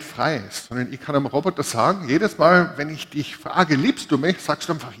Roboter nicht frei ist, sondern ich kann einem Roboter sagen, jedes Mal, wenn ich dich frage, liebst du mich, sagst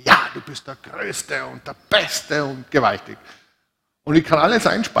du einfach, ja, du bist der Größte und der Beste und gewaltig. Und ich kann alles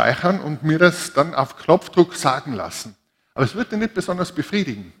einspeichern und mir das dann auf Knopfdruck sagen lassen. Aber es wird dich nicht besonders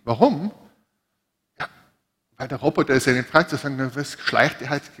befriedigen. Warum? Ja, weil der Roboter ist ja nicht frei zu sagen, was schleicht dir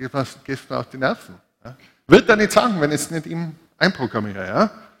halt, gehst du auf die Nerven. Ja? Wird er nicht sagen, wenn ich es nicht ihm einprogrammiere. Ja?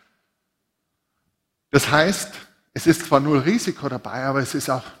 Das heißt, es ist zwar null Risiko dabei, aber es ist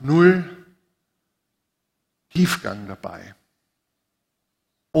auch null Tiefgang dabei.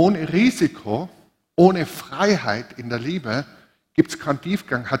 Ohne Risiko, ohne Freiheit in der Liebe gibt es keinen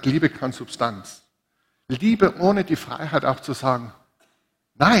Tiefgang, hat Liebe keine Substanz. Liebe ohne die Freiheit auch zu sagen,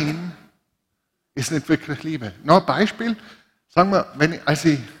 Nein ist nicht wirklich Liebe. Noch ein Beispiel. Sagen wir, als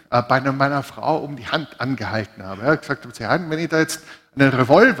ich bei meiner Frau um die Hand angehalten habe, gesagt habe, wenn ich da jetzt einen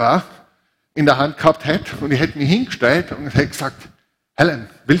Revolver in der Hand gehabt hätte und ich hätte mich hingestellt und hätte gesagt, Helen,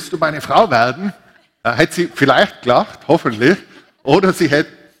 willst du meine Frau werden? Hätte sie vielleicht gelacht, hoffentlich, oder sie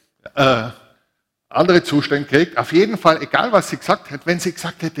hätte andere Zustände gekriegt. Auf jeden Fall, egal was sie gesagt hätte, wenn sie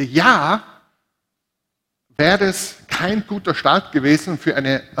gesagt hätte, ja, wäre das kein guter Start gewesen für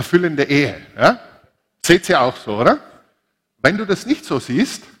eine erfüllende Ehe. Ja? Seht ihr auch so, oder? Wenn du das nicht so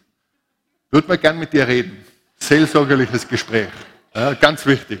siehst, würde man gern mit dir reden. Seelsorgerliches Gespräch. Ja, ganz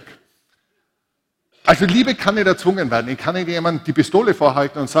wichtig. Also Liebe kann nicht erzwungen werden. Ich kann nicht jemand die Pistole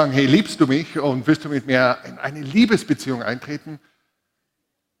vorhalten und sagen, hey, liebst du mich und willst du mit mir in eine Liebesbeziehung eintreten?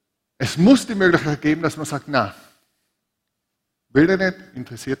 Es muss die Möglichkeit geben, dass man sagt, na, will der nicht,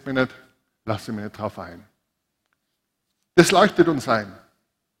 interessiert mich nicht, lasse mich nicht drauf ein. Das leuchtet uns ein.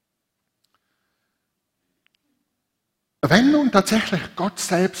 Wenn nun tatsächlich Gott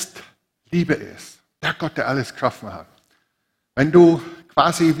selbst Liebe ist, der Gott, der alles geschaffen hat, wenn du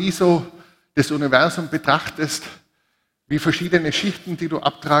quasi wie so das Universum betrachtest, wie verschiedene Schichten, die du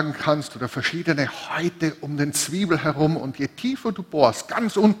abtragen kannst oder verschiedene Häute um den Zwiebel herum und je tiefer du bohrst,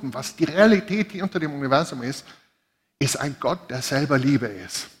 ganz unten, was die Realität, die unter dem Universum ist ein Gott, der selber Liebe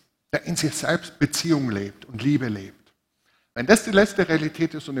ist, der in sich selbst Beziehung lebt und Liebe lebt. Wenn das die letzte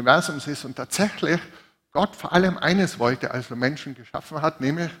Realität des Universums ist und tatsächlich Gott vor allem eines wollte, als er Menschen geschaffen hat,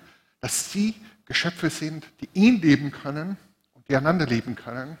 nämlich, dass sie Geschöpfe sind, die ihn lieben können und die einander lieben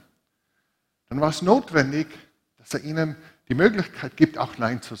können, dann war es notwendig, dass er ihnen die Möglichkeit gibt, auch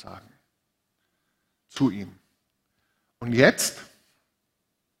Nein zu sagen. Zu ihm. Und jetzt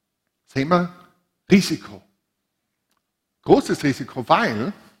sehen wir Risiko. Großes Risiko,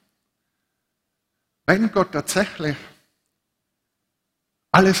 weil, wenn Gott tatsächlich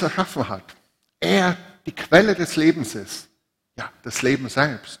alles erschaffen hat, er die Quelle des Lebens ist, ja, das Leben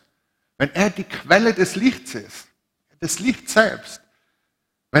selbst, wenn er die Quelle des Lichts ist, das Licht selbst,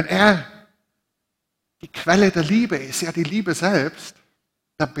 wenn er die Quelle der Liebe ist, ja die Liebe selbst,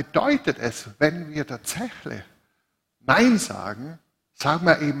 dann bedeutet es, wenn wir tatsächlich Nein sagen, sagen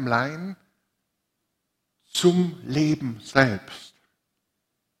wir eben Nein zum Leben selbst.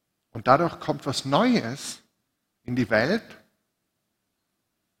 Und dadurch kommt was Neues in die Welt,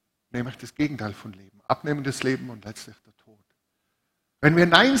 nämlich das Gegenteil von Leben, abnehmendes Leben und letztlich der Tod. Wenn wir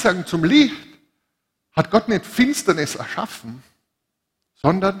Nein sagen zum Licht, hat Gott nicht Finsternis erschaffen,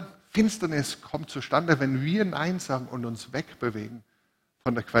 sondern Finsternis kommt zustande, wenn wir Nein sagen und uns wegbewegen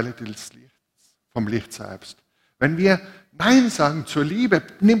von der Quelle des Lichts, vom Licht selbst. Wenn wir Nein sagen zur Liebe,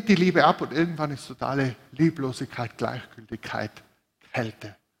 nimmt die Liebe ab und irgendwann ist totale Lieblosigkeit, Gleichgültigkeit,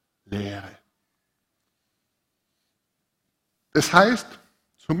 Kälte, Leere. Das heißt,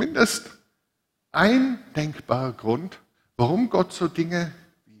 zumindest ein denkbarer Grund, warum Gott so Dinge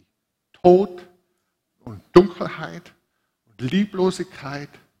wie Tod und Dunkelheit und Lieblosigkeit,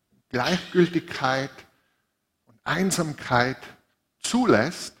 Gleichgültigkeit und Einsamkeit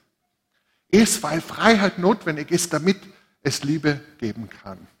zulässt, ist, weil Freiheit notwendig ist, damit es Liebe geben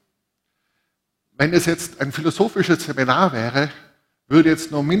kann. Wenn es jetzt ein philosophisches Seminar wäre, würde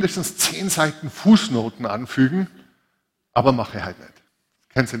jetzt nur mindestens 10 Seiten Fußnoten anfügen, aber mache ich halt nicht.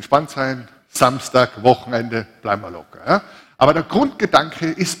 Kann es entspannt sein, Samstag, Wochenende, bleiben wir locker. Ja? Aber der Grundgedanke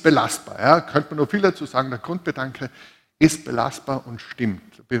ist belastbar. Ja? Könnte man nur viel dazu sagen, der Grundgedanke ist belastbar und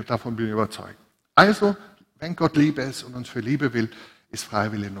stimmt. Davon bin ich überzeugt. Also, wenn Gott Liebe ist und uns für Liebe will, ist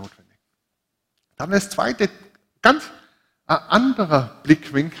Freiwillige notwendig. Dann das zweite, ganz ein anderer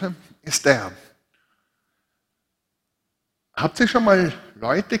Blickwinkel ist der. Habt ihr schon mal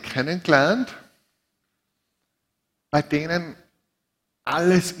Leute kennengelernt, bei denen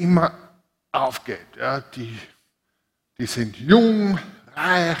alles immer aufgeht? Ja, die sind jung,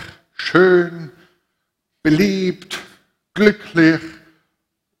 reich, schön, beliebt, glücklich,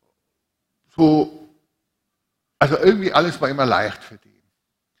 so, also irgendwie alles war immer leicht für die.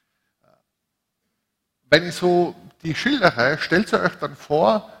 Wenn ich so die schildere, stellt ihr euch dann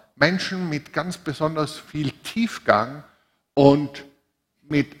vor, Menschen mit ganz besonders viel Tiefgang und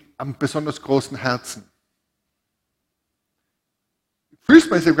mit einem besonders großen Herzen.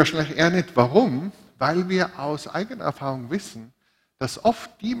 Fühlst man sich wahrscheinlich eher nicht. Warum? Weil wir aus eigener Erfahrung wissen, dass oft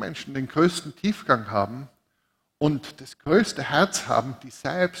die Menschen den größten Tiefgang haben und das größte Herz haben, die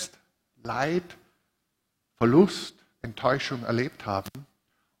selbst Leid, Verlust, Enttäuschung erlebt haben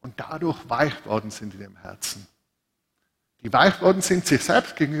und dadurch weich worden sind in dem Herzen. Die weich worden sind sich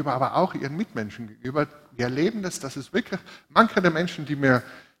selbst gegenüber, aber auch ihren Mitmenschen gegenüber. Wir erleben das, dass es wirklich manche der Menschen, die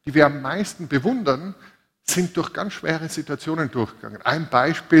wir am meisten bewundern, sind durch ganz schwere Situationen durchgegangen. Ein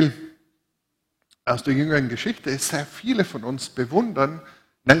Beispiel aus der jüngeren Geschichte ist, sehr viele von uns bewundern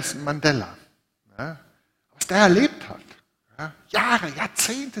Nelson Mandela, ja, was der erlebt hat. Ja, Jahre,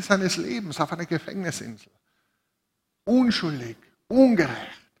 Jahrzehnte seines Lebens auf einer Gefängnisinsel. Unschuldig,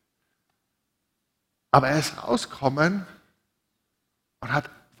 ungerecht. Aber er ist rausgekommen und hat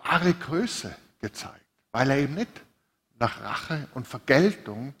wahre Größe gezeigt, weil er eben nicht nach Rache und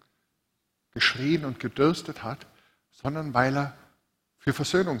Vergeltung geschrien und gedürstet hat, sondern weil er für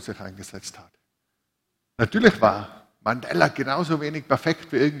Versöhnung sich eingesetzt hat. Natürlich war Mandela genauso wenig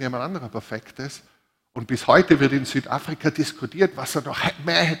perfekt wie irgendjemand anderer perfekt ist. Und bis heute wird in Südafrika diskutiert, was er noch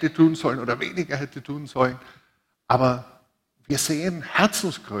mehr hätte tun sollen oder weniger hätte tun sollen. Aber wir sehen,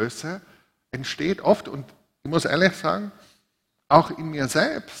 Herzensgröße entsteht oft, und ich muss ehrlich sagen, auch in mir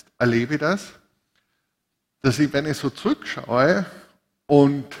selbst erlebe ich das, dass ich, wenn ich so zurückschaue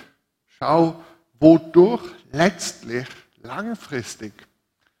und schaue, wodurch letztlich langfristig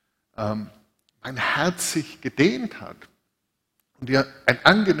mein Herz sich gedehnt hat und ich ein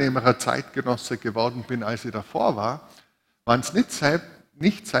angenehmerer Zeitgenosse geworden bin, als ich davor war, waren es nicht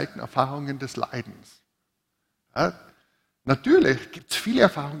selten Erfahrungen des Leidens. Ja, natürlich gibt es viele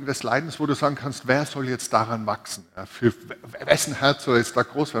Erfahrungen des Leidens, wo du sagen kannst, wer soll jetzt daran wachsen? Ja, für wessen Herz soll jetzt da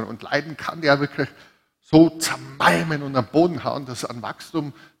groß werden? Und Leiden kann ja wirklich so zermalmen und am Boden hauen, dass an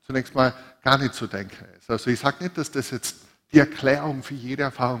Wachstum zunächst mal gar nicht zu denken ist. Also ich sage nicht, dass das jetzt die Erklärung für jede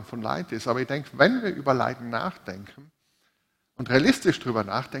Erfahrung von Leid ist, aber ich denke, wenn wir über Leiden nachdenken und realistisch darüber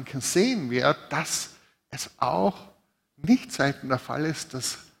nachdenken, sehen wir, dass es auch nicht selten der Fall ist,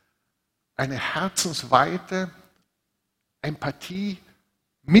 dass eine herzensweite Empathie,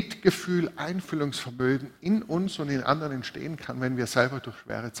 Mitgefühl, Einfühlungsvermögen in uns und in anderen entstehen kann, wenn wir selber durch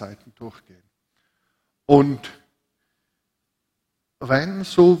schwere Zeiten durchgehen. Und wenn,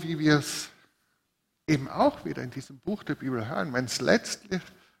 so wie wir es eben auch wieder in diesem Buch der Bibel hören, wenn es letztlich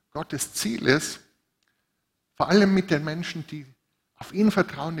Gottes Ziel ist, vor allem mit den Menschen, die auf ihn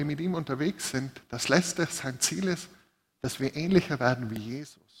vertrauen, die mit ihm unterwegs sind, dass letztlich sein Ziel ist, dass wir ähnlicher werden wie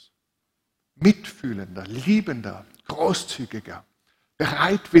Jesus. Mitfühlender, liebender, großzügiger,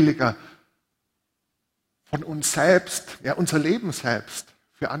 bereitwilliger, von uns selbst, ja unser Leben selbst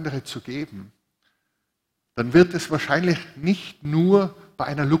für andere zu geben, dann wird es wahrscheinlich nicht nur bei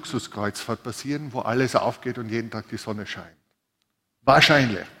einer Luxuskreuzfahrt passieren, wo alles aufgeht und jeden Tag die Sonne scheint.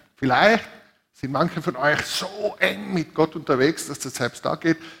 Wahrscheinlich. Vielleicht sind manche von euch so eng mit Gott unterwegs, dass das selbst da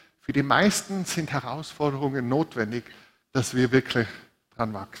geht. Für die meisten sind Herausforderungen notwendig, dass wir wirklich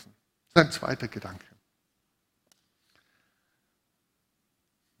dran wachsen. Das ist ein zweiter Gedanke.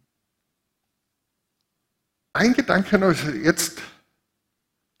 Ein Gedanke noch ist jetzt,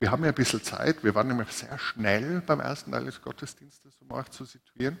 wir haben ja ein bisschen Zeit, wir waren nämlich sehr schnell beim ersten Teil des Gottesdienstes, um euch zu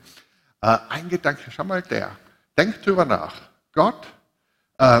situieren. Ein Gedanke, schau mal der, denkt drüber nach. Gott,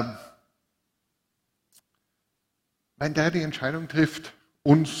 wenn der die Entscheidung trifft,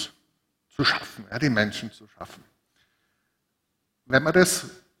 uns zu schaffen, die Menschen zu schaffen. Wenn wir das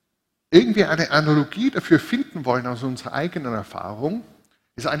irgendwie eine Analogie dafür finden wollen aus unserer eigenen Erfahrung,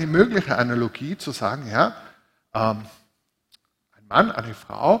 ist eine mögliche Analogie zu sagen, ja, ein Mann, eine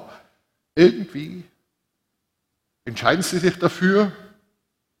Frau, irgendwie entscheiden sie sich dafür,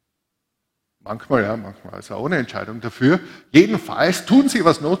 manchmal ja, manchmal ist auch ohne Entscheidung dafür, jedenfalls tun sie,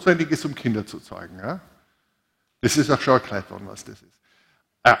 was notwendig ist, um Kinder zu zeugen. Ja. Das ist auch schon erklärt worden, was das ist.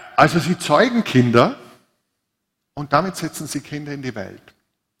 Also sie zeugen Kinder und damit setzen sie Kinder in die Welt.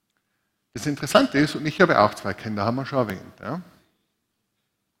 Das Interessante ist, und ich habe auch 2 Kinder, haben wir schon erwähnt. Ja.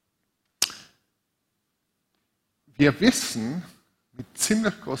 Wir wissen mit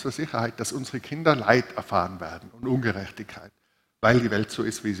ziemlich großer Sicherheit, dass unsere Kinder Leid erfahren werden und Ungerechtigkeit, weil die Welt so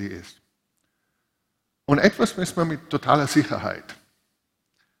ist, wie sie ist. Und etwas wissen wir mit totaler Sicherheit,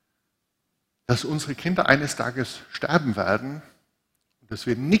 dass unsere Kinder eines Tages sterben werden und dass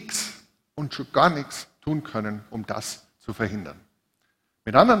wir nichts und schon gar nichts tun können, um das zu verhindern.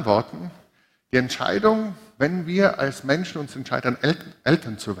 Mit anderen Worten, die Entscheidung, wenn wir als Menschen uns entscheiden,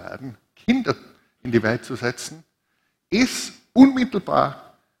 Eltern zu werden, Kinder in die Welt zu setzen, ist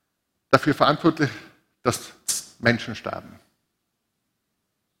unmittelbar dafür verantwortlich, dass Menschen sterben.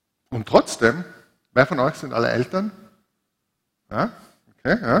 Und trotzdem, wer von euch sind alle Eltern? Ja?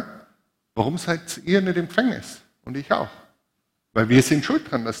 Okay, ja. Warum seid ihr nicht im Gefängnis? Und ich auch. Weil wir sind schuld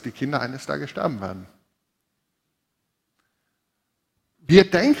daran, dass die Kinder eines Tages sterben werden. Wir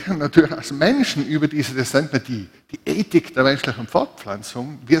denken natürlich als Menschen über diese, das nennt man die Ethik der menschlichen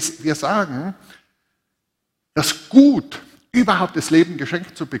Fortpflanzung. Wir sagen, das Gut, überhaupt das Leben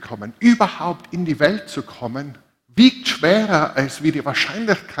geschenkt zu bekommen, überhaupt in die Welt zu kommen, wiegt schwerer als wie die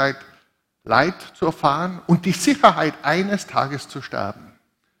Wahrscheinlichkeit, Leid zu erfahren und die Sicherheit, eines Tages zu sterben.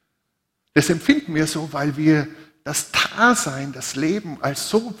 Das empfinden wir so, weil wir das Dasein, das Leben als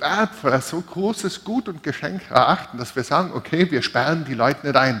so wertvoll, als so großes Gut und Geschenk erachten, dass wir sagen, okay, wir sperren die Leute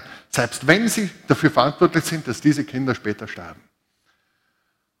nicht ein, selbst wenn sie dafür verantwortlich sind, dass diese Kinder später sterben.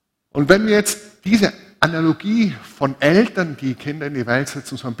 Und wenn wir jetzt diese Analogie von Eltern, die Kinder in die Welt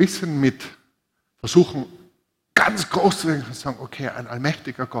setzen, so ein bisschen mit versuchen, ganz groß zu denken und sagen, okay, ein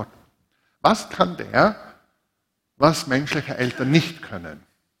allmächtiger Gott, was kann der, was menschliche Eltern nicht können?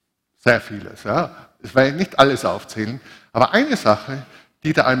 Sehr vieles, ja. Ich werde nicht alles aufzählen, aber eine Sache,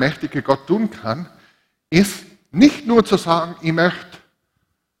 die der allmächtige Gott tun kann, ist nicht nur zu sagen, ich möchte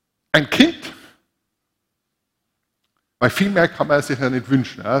ein Kind, weil viel mehr kann man sich ja nicht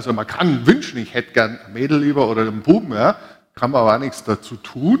wünschen. Also man kann wünschen, ich hätte gern ein Mädel lieber oder einen Buben, ja, kann man aber auch nichts dazu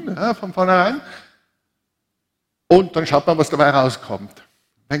tun, ja, von vornherein. Und dann schaut man, was dabei rauskommt.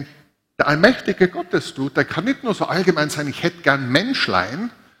 Wenn der allmächtige Gott das tut, der kann nicht nur so allgemein sein, ich hätte gern Menschlein,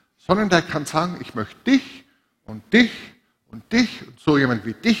 sondern der kann sagen, ich möchte dich und dich und dich und so jemand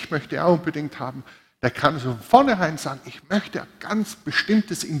wie dich möchte ich auch unbedingt haben. Der kann so von vornherein sagen, ich möchte ein ganz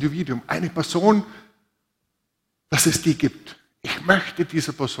bestimmtes Individuum, eine Person, dass es die gibt. Ich möchte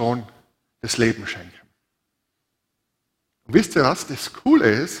dieser Person das Leben schenken. Und wisst ihr was? Das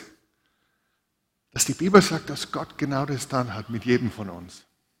Coole ist, dass die Bibel sagt, dass Gott genau das getan hat mit jedem von uns.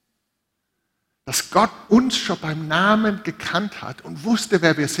 Dass Gott uns schon beim Namen gekannt hat und wusste,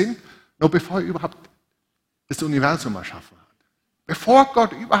 wer wir sind, noch bevor er überhaupt das Universum erschaffen hat. Bevor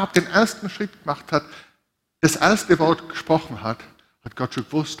Gott überhaupt den ersten Schritt gemacht hat, das erste Wort gesprochen hat, hat Gott schon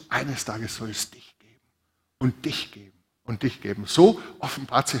gewusst, eines Tages soll es dich geben und dich geben und dich geben. So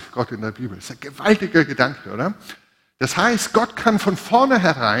offenbart sich Gott in der Bibel. Das ist ein gewaltiger Gedanke, oder? Das heißt, Gott kann von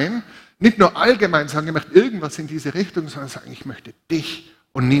vornherein nicht nur allgemein sagen, ich möchte irgendwas in diese Richtung, sondern sagen, ich möchte dich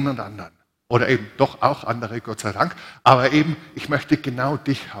und niemand anderen. Oder eben doch auch andere, Gott sei Dank. Aber eben, ich möchte genau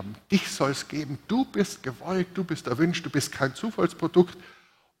dich haben. Dich soll es geben. Du bist gewollt, du bist erwünscht, du bist kein Zufallsprodukt.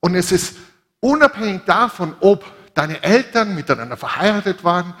 Und es ist unabhängig davon, ob deine Eltern miteinander verheiratet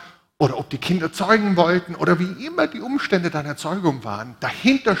waren oder ob die Kinder zeugen wollten oder wie immer die Umstände deiner Zeugung waren.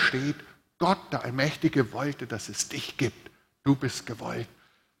 Dahinter steht, Gott, der Allmächtige, wollte, dass es dich gibt. Du bist gewollt,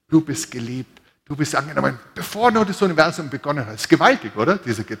 du bist geliebt. Du bist angenommen, bevor nur das Universum begonnen hat. Das ist gewaltig, oder?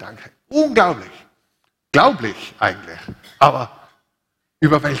 Dieser Gedanke. Unglaublich. Glaublich eigentlich, aber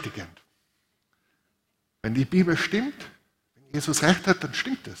überwältigend. Wenn die Bibel stimmt, wenn Jesus recht hat, dann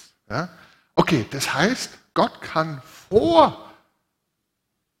stimmt es. Ja? Okay, das heißt, Gott kann vor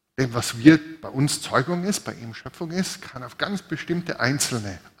dem, was bei uns Zeugung ist, bei ihm Schöpfung ist, kann auf ganz bestimmte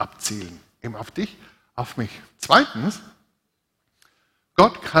Einzelne abzielen. Eben auf dich, auf mich. Zweitens,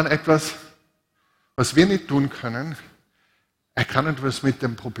 Gott kann etwas, was wir nicht tun können, er kann etwas mit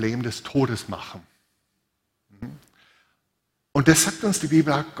dem Problem des Todes machen. Und das sagt uns die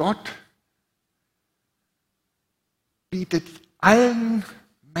Bibel auch, Gott bietet allen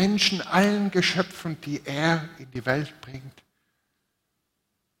Menschen, allen Geschöpfen, die er in die Welt bringt,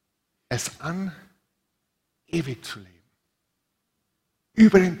 es an, ewig zu leben.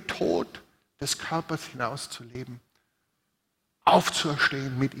 Über den Tod des Körpers hinaus zu leben.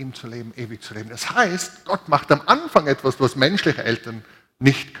 Aufzuerstehen, mit ihm zu leben, ewig zu leben. Das heißt, Gott macht am Anfang etwas, was menschliche Eltern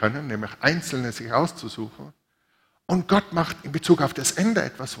nicht können, nämlich Einzelne sich auszusuchen. Und Gott macht in Bezug auf das Ende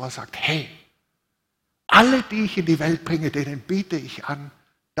etwas, wo er sagt, hey, alle, die ich in die Welt bringe, denen biete ich an,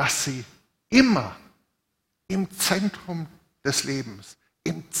 dass sie immer im Zentrum des Lebens,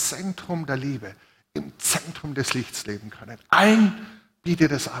 im Zentrum der Liebe, im Zentrum des Lichts leben können. Allen biete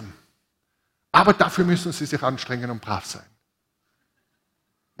das an. Aber dafür müssen sie sich anstrengen und brav sein.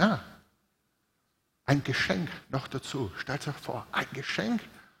 Ja, ein Geschenk noch dazu. Stellt euch vor, ein Geschenk,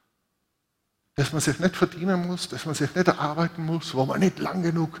 das man sich nicht verdienen muss, das man sich nicht erarbeiten muss, wo man nicht lang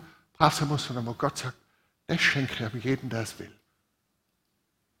genug brav sein muss, sondern wo Gott sagt, das schenke ich jedem, der es will.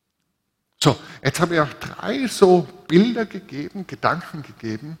 So, jetzt habe ich auch 3 so Bilder gegeben, Gedanken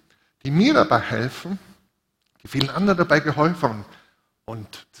gegeben, die mir dabei helfen, die vielen anderen dabei geholfen haben.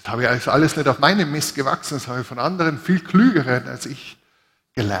 Und das habe ich also alles nicht auf meinem Mist gewachsen, das habe ich von anderen, viel klügeren als ich,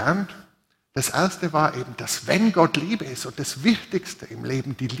 gelernt. Das erste war eben, dass wenn Gott Liebe ist und das Wichtigste im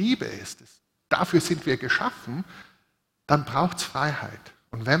Leben die Liebe ist, dafür sind wir geschaffen, dann braucht es Freiheit.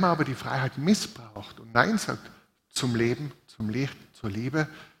 Und wenn man aber die Freiheit missbraucht und Nein sagt zum Leben, zum Licht, zur Liebe,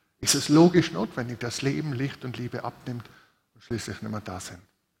 ist es logisch notwendig, dass Leben, Licht und Liebe abnimmt und schließlich nicht mehr da sind.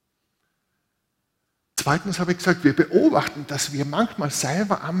 Zweitens habe ich gesagt, wir beobachten, dass wir manchmal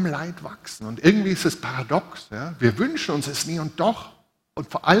selber am Leid wachsen. Und irgendwie ist es paradox. Ja? Wir wünschen uns es nie und doch. Und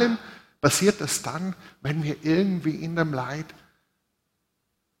vor allem passiert das dann, wenn wir irgendwie in dem Leid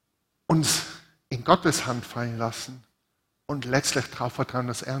uns in Gottes Hand fallen lassen und letztlich darauf vertrauen,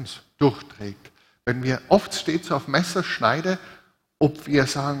 dass er uns durchträgt. Wenn wir oft steht so auf Messerschneide, ob wir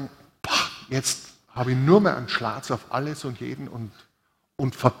sagen, jetzt habe ich nur mehr einen Schlatz auf alles und jeden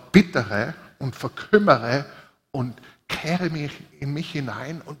und verbittere und verkümmere und kehre mich in mich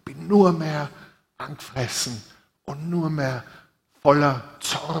hinein und bin nur mehr angefressen und nur mehr voller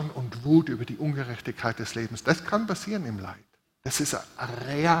Zorn und Wut über die Ungerechtigkeit des Lebens. Das kann passieren im Leid. Das ist eine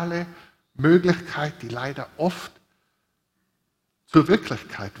reale Möglichkeit, die leider oft zur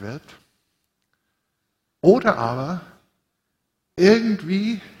Wirklichkeit wird. Oder aber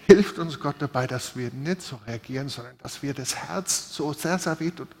irgendwie hilft uns Gott dabei, dass wir nicht so reagieren, sondern dass wir das Herz so sehr, sehr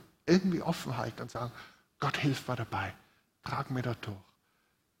wehtut, irgendwie offen halten und sagen, Gott, hilf mir dabei, trag mir da durch,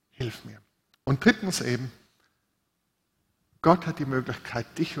 hilf mir. Und drittens eben, Gott hat die Möglichkeit,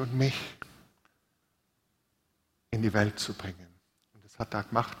 dich und mich in die Welt zu bringen. Und das hat er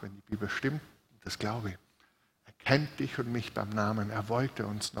gemacht, wenn die Bibel stimmt, das glaube ich. Er kennt dich und mich beim Namen, er wollte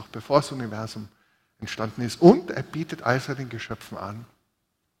uns noch, bevor das Universum entstanden ist. Und er bietet all seinen Geschöpfen an,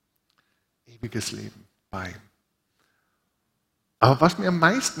 ewiges Leben bei ihm. Aber was mir am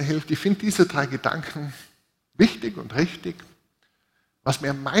meisten hilft, ich finde diese 3 Gedanken wichtig und richtig, was mir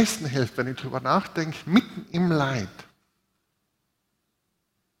am meisten hilft, wenn ich darüber nachdenke, mitten im Leid,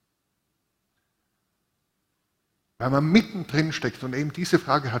 weil man mittendrin steckt und eben diese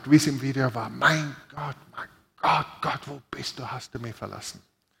Frage hat, wie es im Video war, mein Gott, Gott, wo bist du, hast du mich verlassen?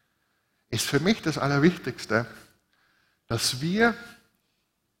 Ist für mich das Allerwichtigste, dass wir,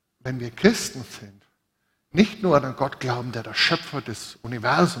 wenn wir Christen sind, nicht nur an einen Gott glauben, der der Schöpfer des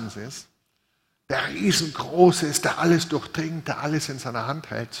Universums ist, der riesengroß ist, der alles durchdringt, der alles in seiner Hand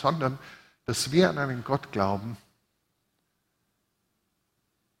hält, sondern dass wir an einen Gott glauben,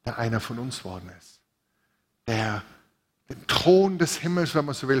 der einer von uns worden ist, der den Thron des Himmels, wenn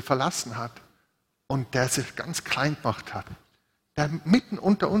man so will, verlassen hat und der sich ganz klein gemacht hat, der mitten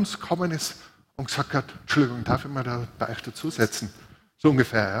unter uns gekommen ist und gesagt hat, Entschuldigung, darf ich mal da bei euch dazusetzen? So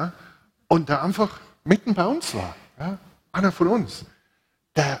ungefähr, ja. Und der einfach mitten bei uns war, ja. Einer von uns,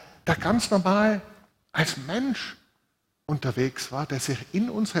 der ganz normal als Mensch unterwegs war, der sich in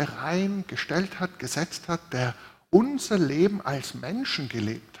unsere Reihen gestellt hat, gesetzt hat, der unser Leben als Menschen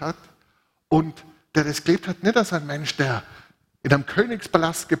gelebt hat und der das gelebt hat, nicht als ein Mensch, der in einem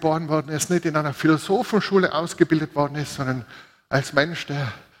Königspalast geboren worden ist, nicht in einer Philosophenschule ausgebildet worden ist, sondern als Mensch,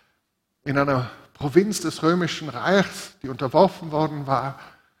 der in einer Provinz des Römischen Reichs, die unterworfen worden war,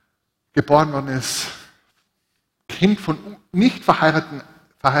 geboren worden ist, Kind von nicht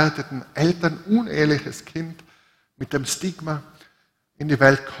verheirateten Eltern, uneheliches Kind mit dem Stigma in die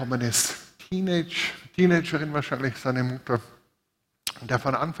Welt gekommen ist, Teenagerin wahrscheinlich seine Mutter, und der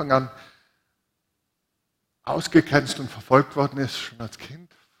von Anfang an ausgegrenzt und verfolgt worden ist, schon als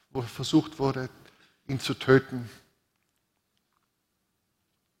Kind, wo versucht wurde, ihn zu töten.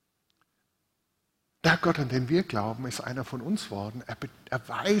 Der Gott, an den wir glauben, ist einer von uns worden. Er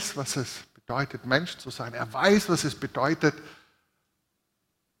weiß, was es bedeutet, Mensch zu sein. Er weiß, was es bedeutet,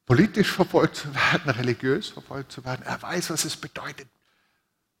 politisch verfolgt zu werden, religiös verfolgt zu werden. Er weiß, was es bedeutet,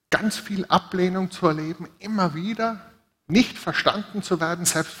 ganz viel Ablehnung zu erleben, immer wieder nicht verstanden zu werden,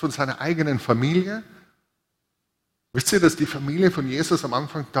 selbst von seiner eigenen Familie. Wisst ihr, dass die Familie von Jesus am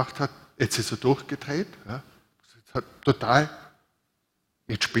Anfang gedacht hat, jetzt ist er durchgedreht, ja? Total,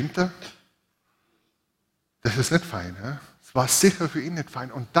 jetzt spinnt er. Das ist nicht fein. Ja? Es war sicher für ihn nicht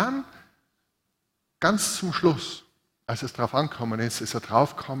fein. Und dann, ganz zum Schluss, als es darauf angekommen ist, ist er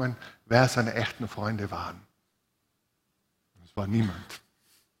draufgekommen, wer seine echten Freunde waren. Es war niemand.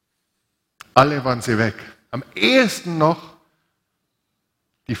 Alle waren sie weg. Am ehesten noch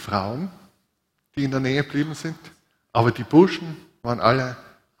die Frauen, die in der Nähe geblieben sind, aber die Burschen waren alle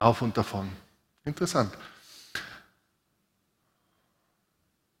auf und davon. Interessant.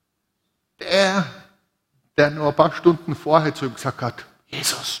 Der nur ein paar Stunden vorher zu ihm gesagt hat,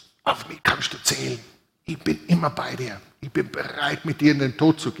 Jesus, auf mich kannst du zählen. Ich bin immer bei dir. Ich bin bereit, mit dir in den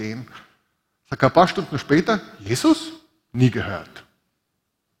Tod zu gehen. Sagt ein paar Stunden später, Jesus? Nie gehört.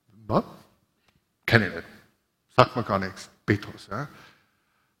 Was? Kenne ich nicht. Sagt man gar nichts. Petrus. Ja.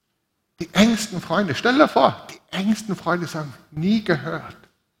 Die engsten Freunde, stell dir vor, die engsten Freunde sagen, nie gehört.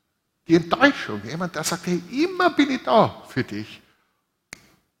 Die Enttäuschung, jemand, der sagt, hey, immer bin ich da für dich.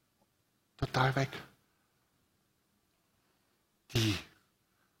 Total weg. Die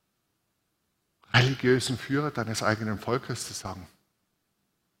religiösen Führer deines eigenen Volkes zu sagen,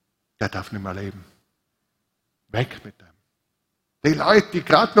 der darf nicht mehr leben. Weg mit dem. Die Leute, die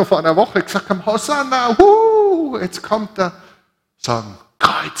gerade noch vor einer Woche gesagt haben, Hosanna, jetzt kommt er, sagen,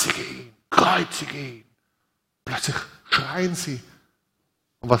 kreuzige ihn, kreuzige ihn. Plötzlich schreien sie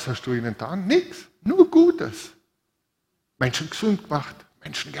Und was hast du ihnen getan? Nichts, nur Gutes. Menschen gesund gemacht,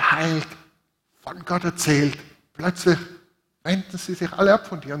 Menschen geheilt, von Gott erzählt. Plötzlich wenden sie sich alle ab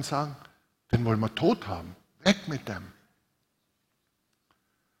von dir und sagen, den wollen wir tot haben, weg mit dem.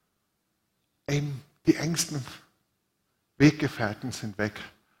 Eben die engsten Weggefährten sind weg.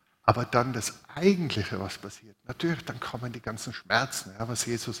 Aber dann das Eigentliche, was passiert, natürlich, dann kommen die ganzen Schmerzen, ja, was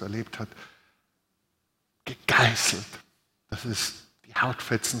Jesus erlebt hat, gegeißelt, dass die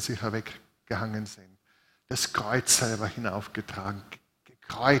Hautfetzen sicher weggehangen sind, das Kreuz selber hinaufgetragen,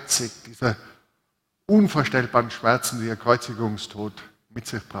 gekreuzigt, diese unvorstellbaren Schmerzen, die der Kreuzigungstod mit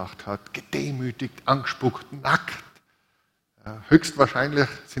sich gebracht hat, gedemütigt, angespuckt, nackt. Ja, höchstwahrscheinlich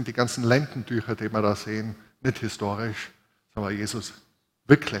sind die ganzen Lendentücher, die wir da sehen, nicht historisch, sondern Jesus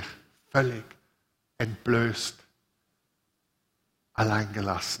wirklich völlig entblößt,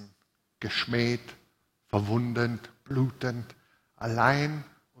 alleingelassen, geschmäht, verwundend, blutend, allein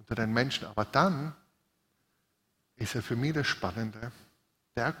unter den Menschen. Aber dann ist ja für mich das Spannende,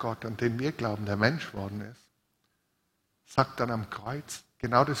 der Gott, an den wir glauben, der Mensch geworden ist, sagt dann am Kreuz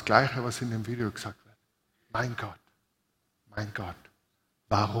genau das Gleiche, was in dem Video gesagt wird. Mein Gott,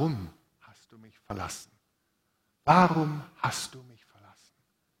 warum hast du mich verlassen? Warum hast du mich verlassen?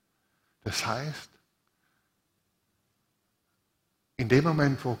 Das heißt, in dem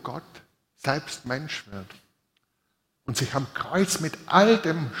Moment, wo Gott selbst Mensch wird und sich am Kreuz mit all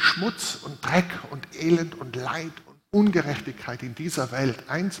dem Schmutz und Dreck und Elend und Leid und Ungerechtigkeit in dieser Welt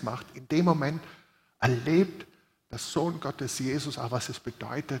eins macht, in dem Moment erlebt der Sohn Gottes Jesus auch, was es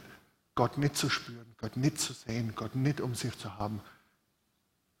bedeutet, Gott nicht zu spüren, Gott nicht zu sehen, Gott nicht um sich zu haben,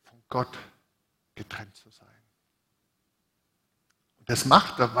 von Gott getrennt zu sein. Und das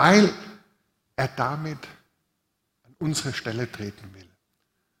macht er, weil er damit an unsere Stelle treten will.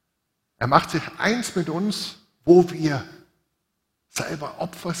 Er macht sich eins mit uns, wo wir selber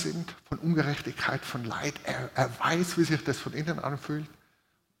Opfer sind von Ungerechtigkeit, von Leid. Er weiß, wie sich das von innen anfühlt,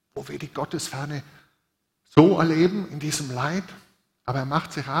 wo wir die Gottesferne so erleben in diesem Leid. Aber er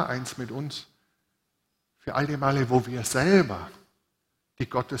macht sich auch eins mit uns für all die Male, wo wir selber die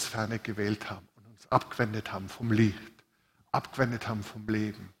Gottesferne gewählt haben und uns abgewendet haben vom Licht, abgewendet haben vom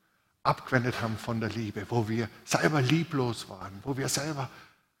Leben, abgewendet haben von der Liebe, wo wir selber lieblos waren, wo wir selber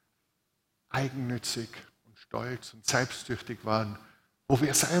eigennützig und stolz und selbstsüchtig waren, wo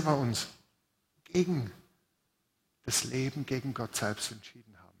wir selber uns gegen das Leben, gegen Gott selbst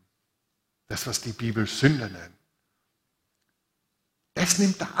entschieden haben. Das, was die Bibel Sünde nennt. Das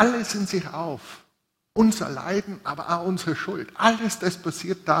nimmt da alles in sich auf. Unser Leiden, aber auch unsere Schuld. Alles das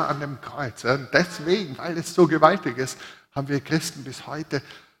passiert da an dem Kreuz. Und deswegen, weil es so gewaltig ist, haben wir Christen bis heute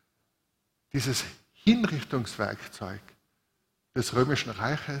dieses Hinrichtungswerkzeug des Römischen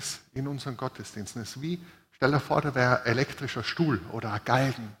Reiches in unseren Gottesdiensten. Es ist wie, stell dir vor, da wäre ein elektrischer Stuhl oder ein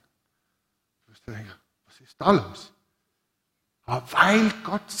Galgen. Du wirst dir denken, was ist da los? Aber weil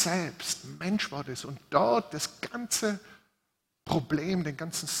Gott selbst Mensch war das und dort das ganze Problem, den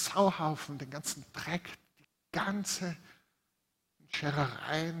ganzen Sauhaufen, den ganzen Dreck, die ganze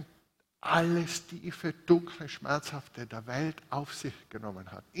Scherereien, alles tiefe, dunkle, schmerzhafte der Welt auf sich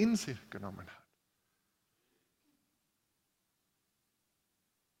genommen hat, in sich genommen hat.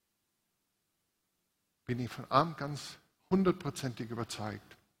 Bin ich von allem ganz hundertprozentig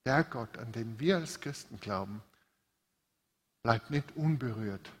überzeugt, der Gott, an den wir als Christen glauben, bleibt nicht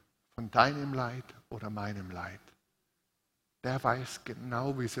unberührt von deinem Leid oder meinem Leid. Der weiß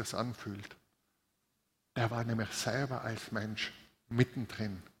genau, wie es sich anfühlt. Der war nämlich selber als Mensch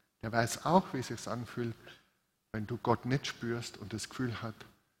mittendrin. Der weiß auch, wie es sich anfühlt, wenn du Gott nicht spürst und das Gefühl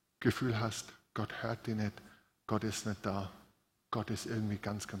hast, Gott hört dich nicht, Gott ist nicht da, Gott ist irgendwie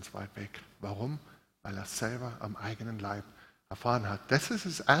ganz, ganz weit weg. Warum? Weil er selber am eigenen Leib erfahren hat. Das ist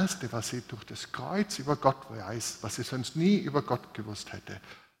das Erste, was ich durch das Kreuz über Gott weiß, was ich sonst nie über Gott gewusst hätte.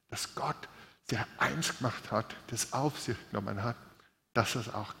 Dass Gott sich eins gemacht hat, das auf sich genommen hat, dass er es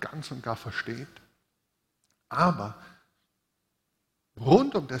auch ganz und gar versteht. Aber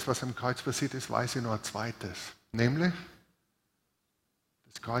rund um das, was am Kreuz passiert ist, weiß ich noch ein Zweites. Nämlich,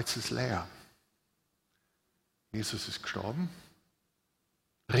 das Kreuz ist leer. Jesus ist gestorben.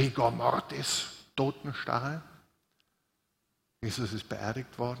 Rigor mortis, Totenstarre. Jesus ist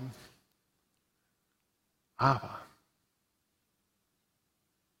beerdigt worden. Aber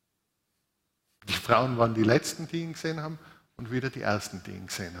die Frauen waren die Letzten, die ihn gesehen haben, und wieder die Ersten, die ihn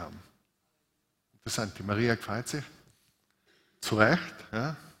gesehen haben. Interessant, die Maria gefreut sich. Zu Recht.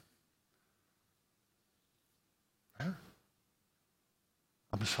 Ja. Ja.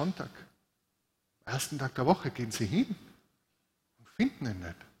 Am Sonntag, am ersten Tag der Woche, gehen sie hin und finden ihn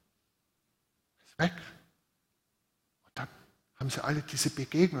nicht. Er ist weg. Und dann haben sie alle diese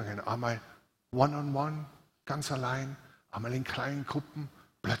Begegnungen. Einmal one-on-one, ganz allein, einmal in kleinen Gruppen.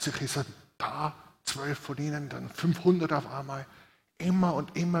 Plötzlich ist er da, 12 von ihnen, dann 500 auf einmal. Immer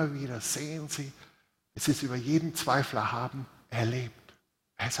und immer wieder sehen sie, es ist über jeden Zweifel erhaben, er lebt.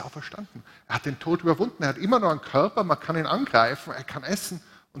 Er ist auferstanden. Er hat den Tod überwunden. Er hat immer noch einen Körper, man kann ihn angreifen, er kann essen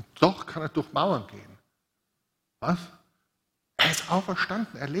und doch kann er durch Mauern gehen. Was? Er ist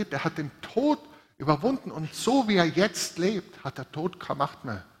auferstanden, er lebt. Er hat den Tod überwunden und so wie er jetzt lebt, hat der Tod keine Macht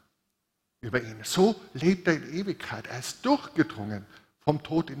mehr über ihn. So lebt er in Ewigkeit. Er ist durchgedrungen vom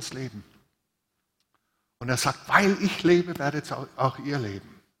Tod ins Leben. Und er sagt, weil ich lebe, werdet auch ihr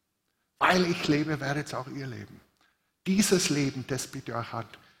leben. Weil ich lebe, werdet auch ihr leben. Dieses Leben, das bitte euch hat.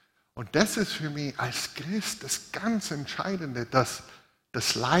 Und das ist für mich als Christ das ganz Entscheidende, dass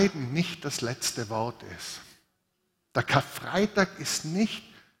das Leiden nicht das letzte Wort ist. Der Karfreitag ist nicht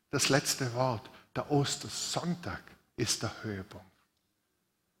das letzte Wort. Der Ostersonntag ist der Höhepunkt.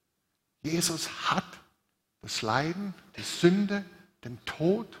 Jesus hat das Leiden, die Sünde, den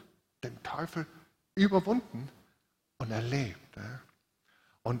Tod, den Teufel überwunden und er lebt.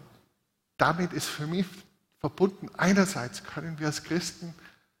 Und damit ist für mich verbunden, einerseits können wir als Christen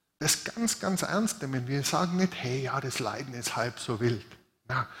das ganz, ganz ernst nehmen. Wir sagen nicht, hey, ja, das Leiden ist halb so wild.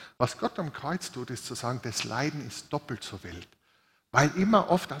 Na, was Gott am Kreuz tut, ist zu sagen, das Leiden ist doppelt so wild. Weil immer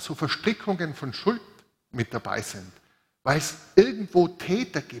oft auch so Verstrickungen von Schuld mit dabei sind. Weil es irgendwo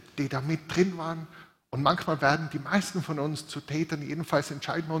Täter gibt, die da mit drin waren. Und manchmal werden die meisten von uns zu Tätern. Jedenfalls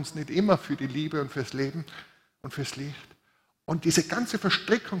entscheiden wir uns nicht immer für die Liebe und fürs Leben und fürs Licht. Und diese ganze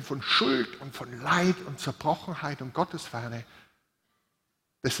Verstrickung von Schuld und von Leid und Zerbrochenheit und Gottesferne,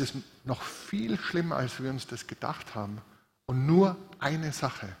 das ist noch viel schlimmer, als wir uns das gedacht haben. Und nur eine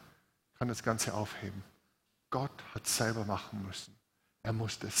Sache kann das Ganze aufheben. Gott hat es selber machen müssen. Er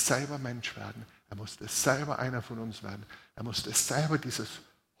musste selber Mensch werden. Er musste selber einer von uns werden. Er musste selber dieses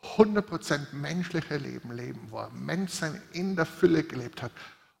 100% menschliche Leben leben, wo er Menschsein in der Fülle gelebt hat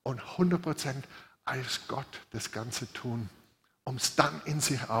und 100% als Gott das Ganze tun, um es dann in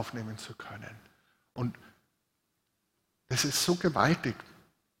sich aufnehmen zu können. Und es ist so gewaltig,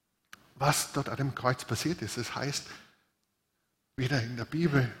 was dort an dem Kreuz passiert ist. Es heißt wieder in der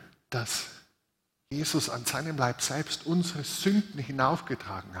Bibel, dass Jesus an seinem Leib selbst unsere Sünden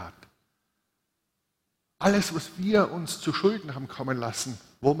hinaufgetragen hat. Alles, was wir uns zu Schulden haben kommen lassen,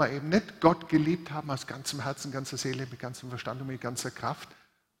 wo wir eben nicht Gott geliebt haben aus ganzem Herzen, ganzer Seele, mit ganzem Verstand und mit ganzer Kraft,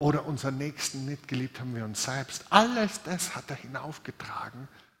 oder unseren Nächsten nicht geliebt haben wir uns selbst. Alles das hat er hinaufgetragen.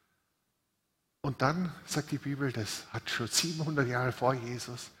 Und dann sagt die Bibel, das hat schon 700 Jahre vor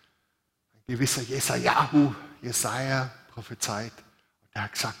Jesus ein gewisser Jesaja prophezeit. Und er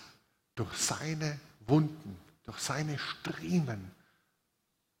hat gesagt, durch seine Wunden, durch seine Striemen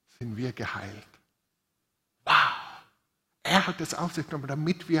sind wir geheilt. Wow! Er hat das auf sich genommen,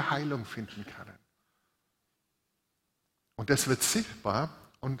 damit wir Heilung finden können. Und das wird sichtbar.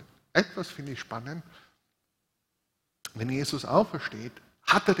 Und etwas finde ich spannend, wenn Jesus aufersteht,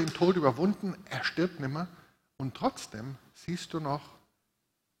 hat er den Tod überwunden, er stirbt nicht mehr und trotzdem siehst du noch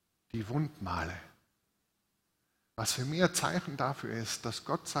die Wundmale. Was für mich ein Zeichen dafür ist, dass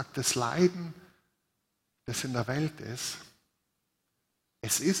Gott sagt, das Leiden, das in der Welt ist,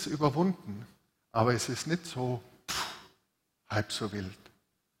 es ist überwunden, aber es ist nicht so halb so wild.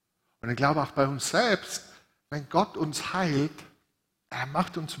 Und ich glaube auch bei uns selbst, wenn Gott uns heilt, er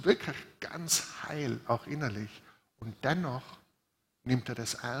macht uns wirklich ganz heil, auch innerlich. Und dennoch nimmt er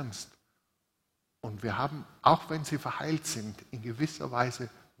das ernst. Und wir haben, auch wenn sie verheilt sind, in gewisser Weise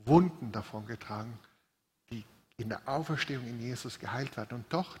Wunden davon getragen, die in der Auferstehung in Jesus geheilt werden.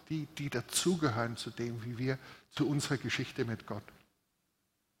 Und doch die dazugehören zu dem, wie wir, zu unserer Geschichte mit Gott.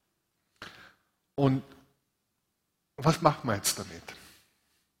 Und was machen wir jetzt damit?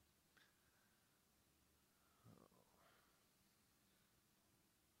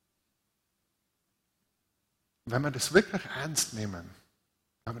 Wenn wir das wirklich ernst nehmen,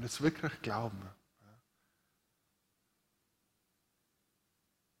 wenn wir das wirklich glauben,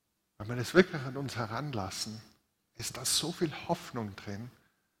 wenn wir das wirklich an uns heranlassen, ist da so viel Hoffnung drin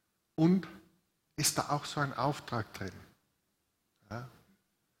und ist da auch so ein Auftrag drin. Ja?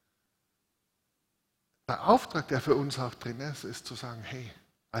 Der Auftrag, der für uns auch drin ist, ist zu sagen, hey,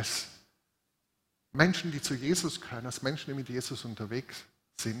 als Menschen, die zu Jesus gehören, als Menschen, die mit Jesus unterwegs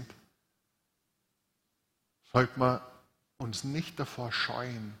sind, sollte man uns nicht davor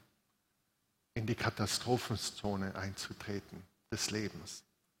scheuen, in die Katastrophenzone einzutreten des Lebens.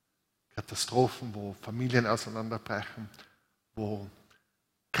 Katastrophen, wo Familien auseinanderbrechen, wo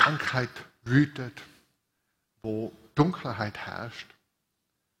Krankheit wütet, wo Dunkelheit herrscht.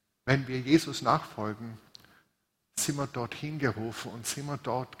 Wenn wir Jesus nachfolgen, sind wir dorthin gerufen und sind wir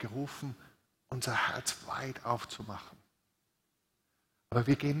dort gerufen, unser Herz weit aufzumachen. Aber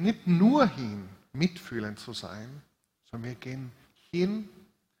wir gehen nicht nur hin, mitfühlend zu sein, sondern wir gehen hin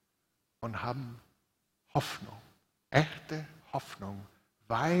und haben Hoffnung, echte Hoffnung,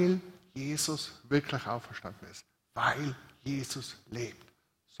 weil Jesus wirklich auferstanden ist, weil Jesus lebt,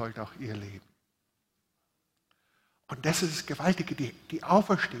 sollt auch ihr leben. Und das ist das Gewaltige, die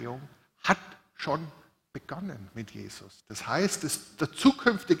Auferstehung hat schon begonnen mit Jesus. Das heißt, der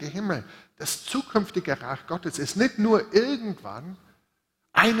zukünftige Himmel, das zukünftige Reich Gottes ist nicht nur irgendwann,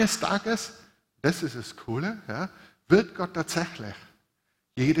 eines Tages, das ist das Coole, ja, wird Gott tatsächlich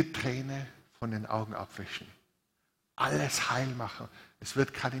jede Träne von den Augen abwischen. Alles heil machen. Es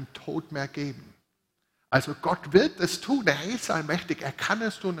wird keinen Tod mehr geben. Also Gott wird es tun, er ist allmächtig, er kann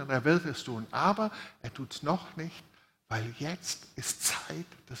es tun und er wird es tun. Aber er tut es noch nicht, weil jetzt ist Zeit,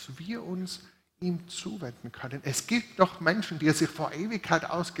 dass wir uns ihm zuwenden können. Es gibt noch Menschen, die er sich vor Ewigkeit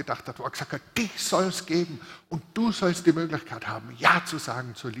ausgedacht hat, wo er gesagt hat, dich soll es geben und du sollst die Möglichkeit haben, Ja zu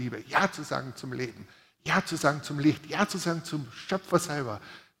sagen zur Liebe, Ja zu sagen zum Leben, Ja zu sagen zum Licht, Ja zu sagen zum Schöpfer selber,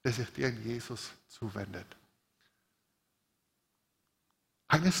 der sich dir in Jesus zuwendet.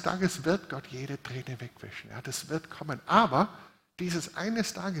 Eines Tages wird Gott jede Träne wegwischen. Ja, das wird kommen. Aber dieses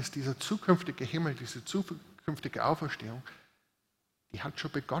eines Tages, dieser zukünftige Himmel, diese zukünftige Auferstehung, die hat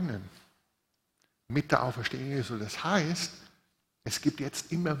schon begonnen mit der Auferstehung Jesu. Das heißt, es gibt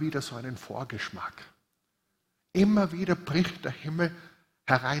jetzt immer wieder so einen Vorgeschmack. Immer wieder bricht der Himmel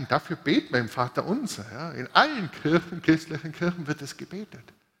herein. Dafür beten wir im Vater Unser. Ja. In allen Kirchen, christlichen Kirchen wird es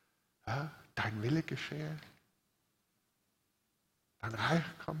gebetet. Ja, dein Wille geschehe. Dein Reich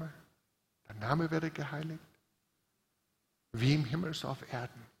komme, dein Name werde geheiligt, wie im Himmel so auf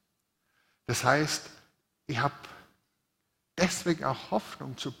Erden. Das heißt, ich habe deswegen auch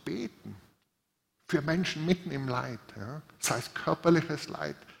Hoffnung zu beten für Menschen mitten im Leid, ja? Sei es körperliches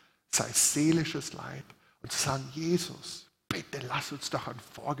Leid, sei es seelisches Leid und zu sagen, Jesus, bitte lass uns doch einen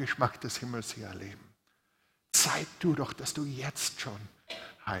Vorgeschmack des Himmels hier erleben. Zeig du doch, dass du jetzt schon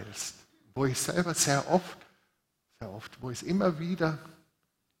heilst. Wo ich selber sehr oft, wo ich es immer wieder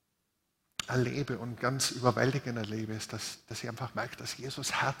erlebe und ganz überwältigend erlebe, ist, dass ich einfach merke, dass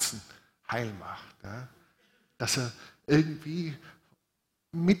Jesus Herzen heil macht. Ja? Dass er irgendwie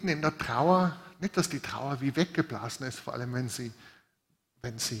mitten in der Trauer, nicht, dass die Trauer wie weggeblasen ist, vor allem wenn sie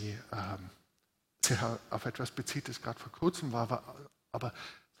sich auf etwas bezieht, das gerade vor kurzem war, aber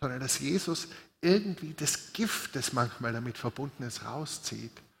sondern dass Jesus irgendwie das Gift, das manchmal damit verbunden ist,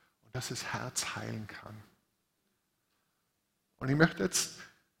 rauszieht und dass das Herz heilen kann. Und ich möchte jetzt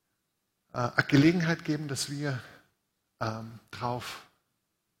eine Gelegenheit geben, dass wir darauf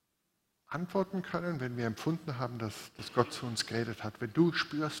antworten können, wenn wir empfunden haben, dass Gott zu uns geredet hat. Wenn du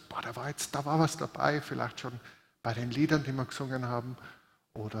spürst, boah, da war was dabei, vielleicht schon bei den Liedern, die wir gesungen haben,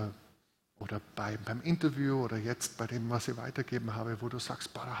 oder beim Interview oder jetzt bei dem, was ich weitergeben habe, wo du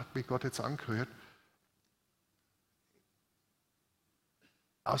sagst, boah, da hat mich Gott jetzt angerührt.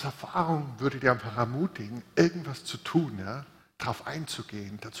 Aus Erfahrung würde ich dir einfach ermutigen, irgendwas zu tun, ja? Darauf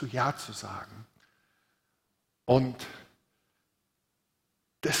einzugehen, dazu Ja zu sagen. Und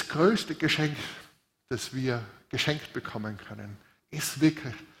das größte Geschenk, das wir geschenkt bekommen können, ist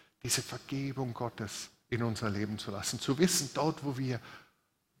wirklich diese Vergebung Gottes in unser Leben zu lassen. Zu wissen, dort, wo wir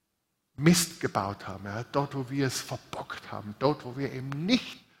Mist gebaut haben, ja, dort, wo wir es verbockt haben, dort, wo wir eben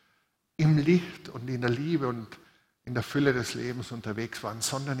nicht im Licht und in der Liebe und in der Fülle des Lebens unterwegs waren,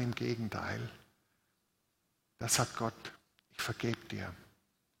 sondern im Gegenteil. Da sagt Gott, ich vergebe dir.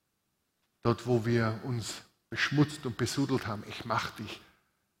 Dort, wo wir uns beschmutzt und besudelt haben, ich mache dich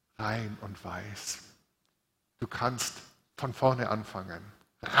rein und weiß. Du kannst von vorne anfangen,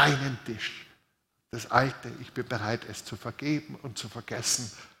 reinen Tisch. Das Alte, ich bin bereit, es zu vergeben und zu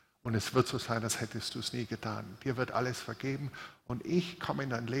vergessen. Und es wird so sein, als hättest du es nie getan. Dir wird alles vergeben und ich komme in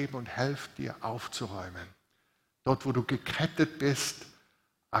dein Leben und helfe dir aufzuräumen. Dort, wo du gekettet bist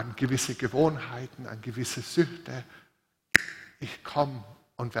an gewisse Gewohnheiten, an gewisse Süchte, ich komme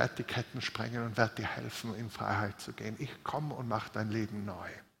und werde die Ketten sprengen und werde dir helfen, in Freiheit zu gehen. Ich komme und mache dein Leben neu.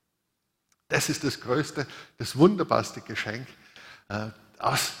 Das ist das größte, das wunderbarste Geschenk.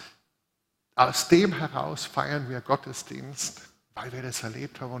 Aus dem heraus feiern wir Gottesdienst, weil wir das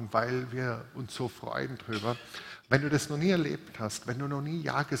erlebt haben und weil wir uns so freuen drüber. Wenn du das noch nie erlebt hast, wenn du noch nie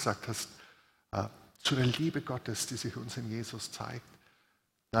Ja gesagt hast zu der Liebe Gottes, die sich uns in Jesus zeigt,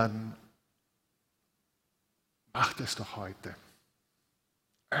 dann mach das doch heute.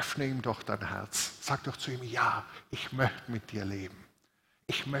 Öffne ihm doch dein Herz. Sag doch zu ihm, ja, ich möchte mit dir leben.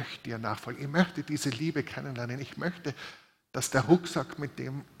 Ich möchte dir nachfolgen. Ich möchte diese Liebe kennenlernen. Ich möchte dass der Rucksack mit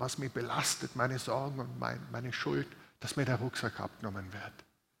dem, was mich belastet, meine Sorgen und meine Schuld, dass mir der Rucksack abgenommen wird.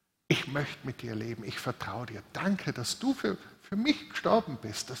 Ich möchte mit dir leben, ich vertraue dir. Danke, dass du für mich gestorben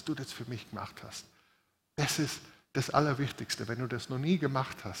bist, dass du das für mich gemacht hast. Das ist das Allerwichtigste. Wenn du das noch nie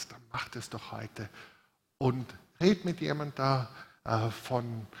gemacht hast, dann mach das doch heute. Und red mit jemandem da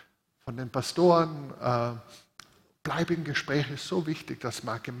von den Pastoren. Bleib im Gespräch, ist so wichtig, dass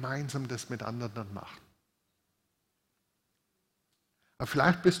man gemeinsam das mit anderen dann macht. Aber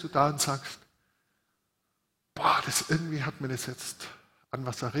vielleicht bist du da und sagst, boah, irgendwie hat mir das jetzt an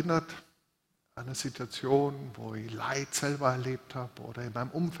was erinnert, an eine Situation, wo ich Leid selber erlebt habe oder in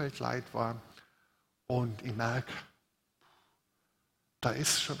meinem Umfeld Leid war. Und ich merke, da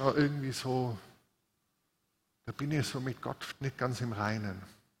ist schon noch irgendwie so, da bin ich so mit Gott nicht ganz im Reinen.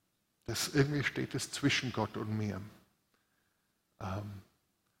 Irgendwie steht es zwischen Gott und mir.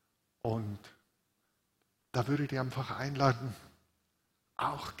 Und da würde ich dich einfach einladen,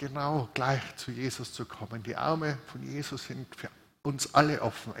 auch genau gleich zu Jesus zu kommen. Die Arme von Jesus sind für uns alle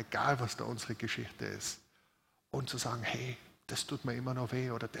offen, egal was da unsere Geschichte ist. Und zu sagen, hey, das tut mir immer noch weh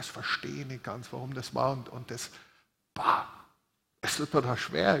oder das verstehe ich nicht ganz, warum das war. Und das, es tut mir da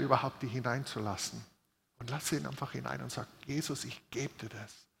schwer, überhaupt dich hineinzulassen. Und lass ihn einfach hinein und sag, Jesus, ich gebe dir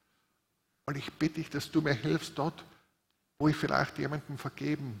das. Und ich bitte dich, dass du mir hilfst dort, wo ich vielleicht jemandem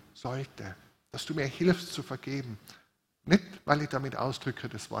vergeben sollte. Dass du mir hilfst zu vergeben. Nicht, weil ich damit ausdrücke,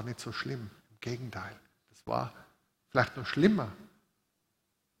 das war nicht so schlimm. Im Gegenteil, das war vielleicht noch schlimmer,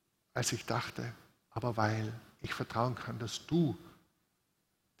 als ich dachte. Aber weil ich vertrauen kann, dass du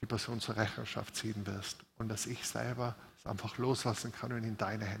die Person zur Rechenschaft ziehen wirst und dass ich selber es einfach loslassen kann und in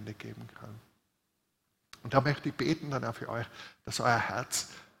deine Hände geben kann. Und da möchte ich beten dann auch für euch, dass euer Herz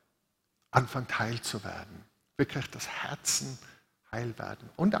anfängt heil zu werden. Wirklich das Herzen heil werden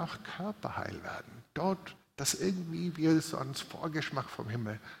und auch Körper heil werden. Dort, dass irgendwie wir so einen Vorgeschmack vom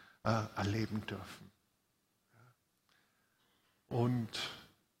Himmel erleben dürfen. Und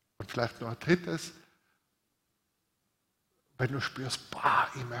vielleicht noch ein drittes, wenn du spürst,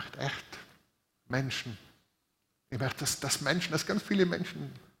 ich möchte echt Menschen, ich möchte, dass Menschen, dass ganz viele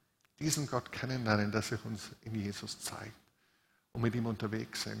Menschen diesen Gott kennenlernen, dass sich uns in Jesus zeigt und mit ihm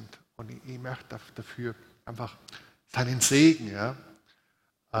unterwegs sind. Und ich möchte dafür einfach seinen Segen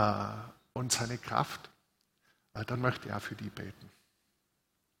und seine Kraft, dann möchte ich auch für die beten.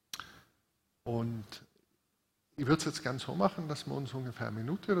 Und ich würde es jetzt gerne so machen, dass wir uns ungefähr eine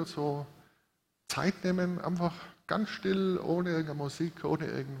Minute oder so Zeit nehmen, einfach ganz still, ohne irgendeine Musik, ohne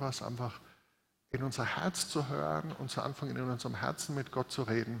irgendwas, einfach in unser Herz zu hören und zu anfangen, in unserem Herzen mit Gott zu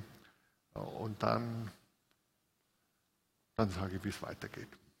reden. Und dann sage ich, wie es weitergeht.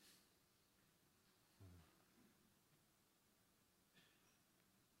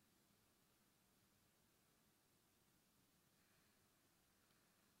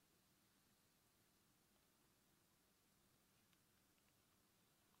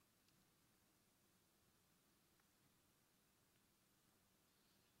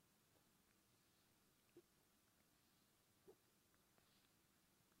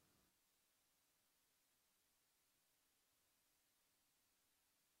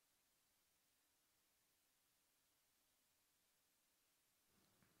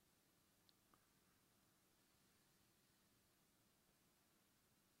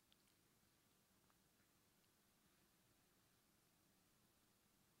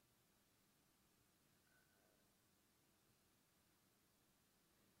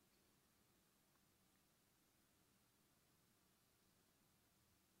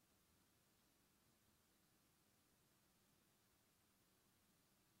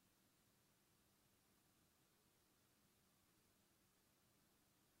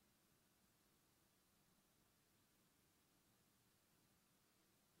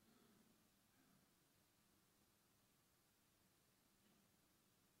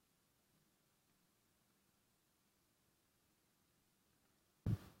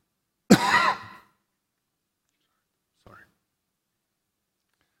 Sorry.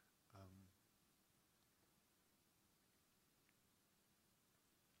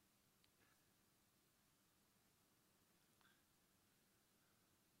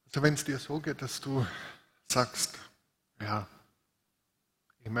 Also wenn es dir so geht, dass du sagst, ja,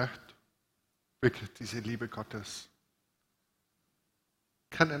 ich möchte wirklich diese Liebe Gottes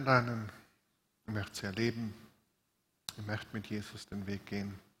kennenlernen, ich möchte sie erleben, ich möchte mit Jesus den Weg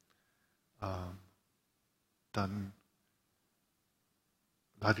gehen, dann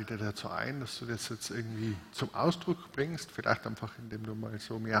lade ich dir dazu ein, dass du das jetzt irgendwie zum Ausdruck bringst, vielleicht einfach indem du mal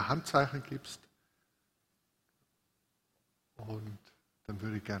so mehr Handzeichen gibst. Und dann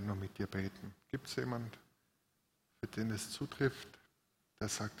würde ich gerne noch mit dir beten. Gibt es jemand? für den es zutrifft, der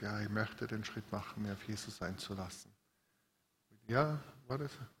sagt, ja, ich möchte den Schritt machen, mir auf Jesus einzulassen. Ja, war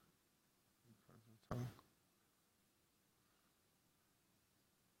das?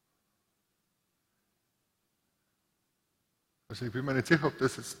 Also ich bin mir nicht sicher, ob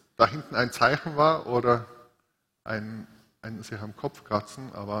das jetzt da hinten ein Zeichen war oder ein sich am Kopf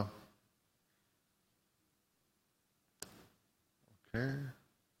kratzen, aber okay.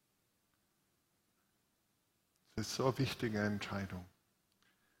 Das ist so eine wichtige Entscheidung.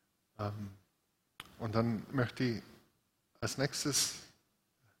 Und dann möchte ich als nächstes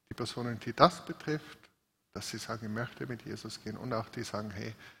die Personen, die das betrifft, dass sie sagen, ich möchte mit Jesus gehen, und auch die sagen,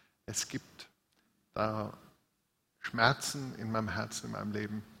 hey, es gibt da Schmerzen in meinem Herzen, in meinem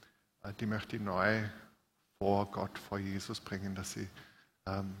Leben, die möchte ich neu vor Gott, vor Jesus bringen, dass sie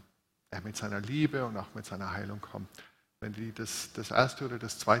mit seiner Liebe und auch mit seiner Heilung kommen. Wenn die das erste oder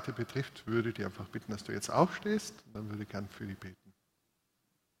das zweite betrifft, würde ich dich einfach bitten, dass du jetzt aufstehst, und dann würde ich gern für die beten.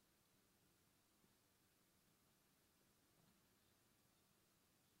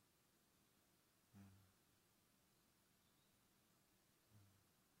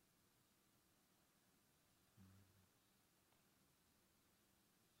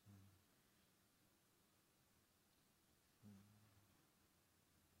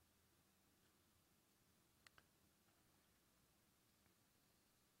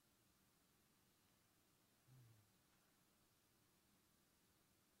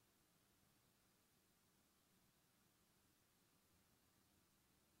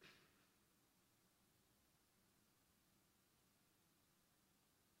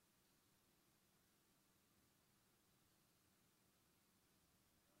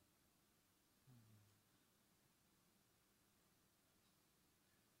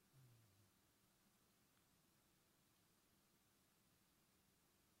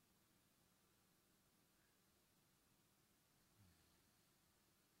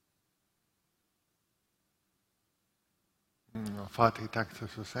 Vater, ich danke dir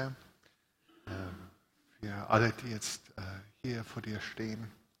so sehr für alle, die jetzt hier vor dir stehen.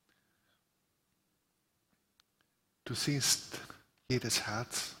 Du siehst jedes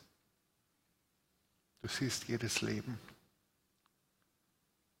Herz, du siehst jedes Leben.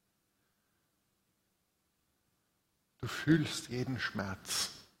 Du fühlst jeden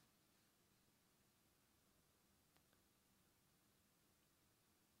Schmerz.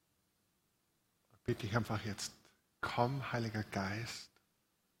 Ich bitte dich einfach jetzt, komm, Heiliger Geist,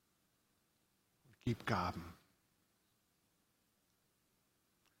 und gib Gaben.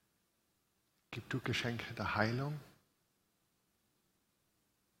 Gib du Geschenke der Heilung,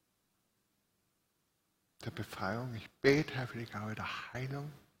 der Befreiung. Ich bete, Herr, für die Gabe der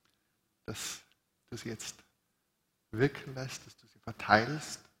Heilung, dass du sie jetzt wirken lässt, dass du sie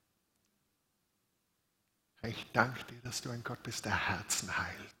verteilst. Herr, ich danke dir, dass du ein Gott bist, der Herzen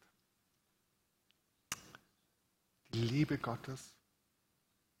heilt. Die Liebe Gottes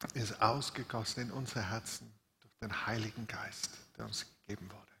ist ausgegossen in unsere Herzen durch den Heiligen Geist, der uns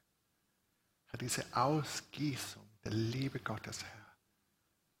gegeben wurde. Herr, diese Ausgießung der Liebe Gottes, Herr,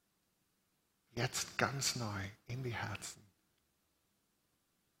 jetzt ganz neu in die Herzen.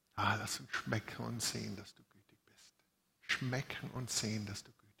 Lass uns schmecken und sehen, dass du gütig bist. Schmecken und sehen, dass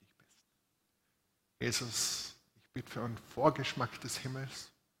du gütig bist. Jesus, ich bitte für einen Vorgeschmack des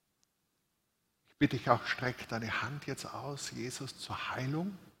Himmels. Ich bitte dich auch, streck deine Hand jetzt aus, Jesus, zur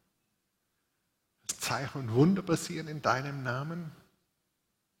Heilung. Das Zeichen und Wunder passieren in deinem Namen.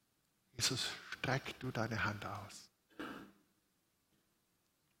 Jesus, streck du deine Hand aus.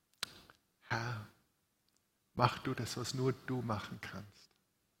 Herr, mach du das, was nur du machen kannst.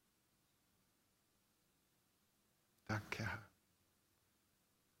 Danke, Herr.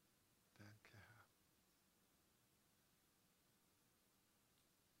 Danke, Herr.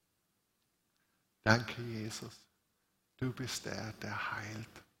 Danke, Jesus. Du bist der, der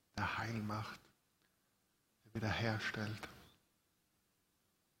heilt, der Heil macht, der wiederherstellt.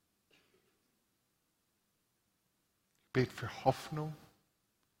 Ich bete für Hoffnung.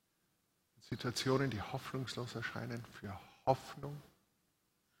 Situationen, die hoffnungslos erscheinen, für Hoffnung.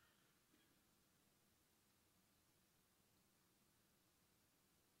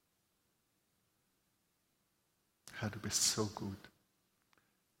 Herr, du bist so gut.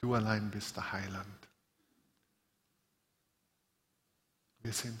 Du allein bist der Heiland.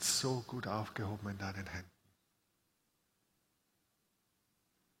 Wir sind so gut aufgehoben in deinen Händen.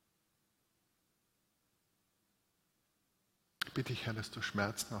 Ich bitte dich, Herr, dass du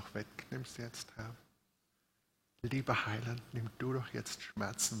Schmerzen auch wegnimmst jetzt, Herr. Lieber Heiland, nimm du doch jetzt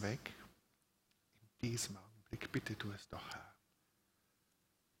Schmerzen weg. In diesem Augenblick, bitte tu es doch, Herr.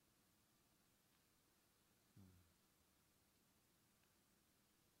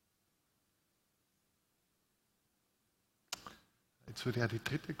 Jetzt würde ich ja die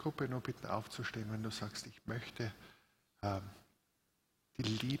dritte Gruppe nur bitten aufzustehen, wenn du sagst, ich möchte die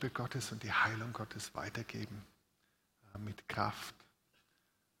Liebe Gottes und die Heilung Gottes weitergeben mit Kraft.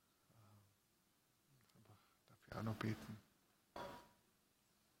 Dafür auch noch beten.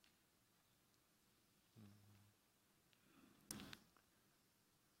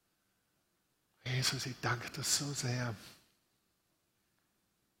 Jesus, ich danke dir so sehr.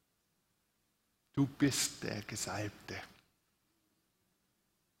 Du bist der Gesalbte.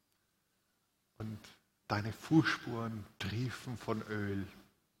 Und deine Fußspuren triefen von Öl.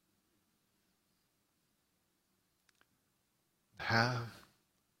 Herr,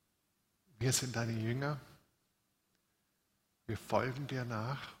 wir sind deine Jünger. Wir folgen dir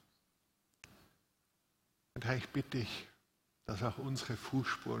nach. Und Herr, ich bitte dich, dass auch unsere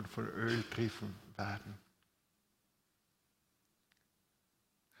Fußspuren von Öl triefen werden.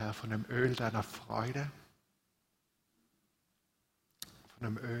 Herr, von dem Öl deiner Freude, von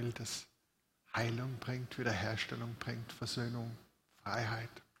dem Öl, das Heilung bringt, Wiederherstellung bringt, Versöhnung, Freiheit.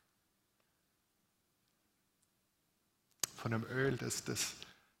 Von dem Öl, das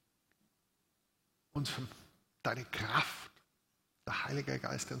uns von deiner Kraft, der Heilige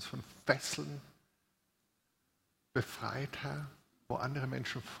Geist, der uns von Fesseln befreit, Herr, wo andere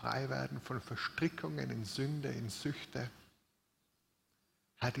Menschen frei werden von Verstrickungen in Sünde, in Süchte.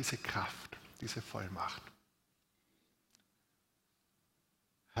 Herr, diese Kraft, diese Vollmacht.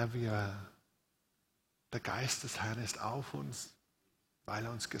 Herr, der Geist des Herrn ist auf uns, weil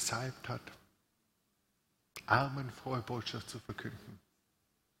er uns gesalbt hat, Armen frohe Botschaft zu verkünden.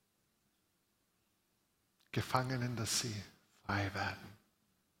 Gefangenen, dass sie frei werden.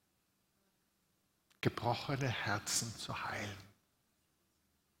 Gebrochene Herzen zu heilen.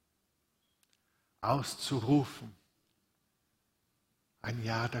 Auszurufen. Ein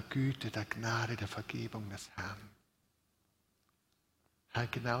Ja der Güte, der Gnade, der Vergebung des Herrn. Herr,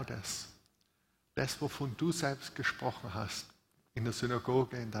 genau das. Das, wovon du selbst gesprochen hast, in der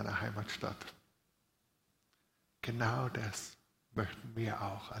Synagoge in deiner Heimatstadt. Genau das möchten wir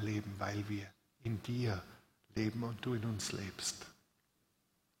auch erleben, weil wir in dir leben und du in uns lebst.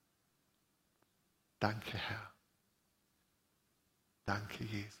 Danke, Herr. Danke,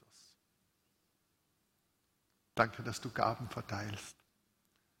 Jesus. Danke, dass du Gaben verteilst.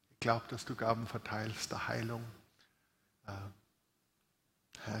 Ich glaube, dass du Gaben verteilst, der Heilung.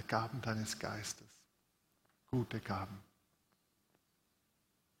 Herr, Gaben deines Geistes. Gute Gaben.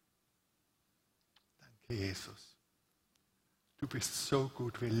 Danke, Jesus. Du bist so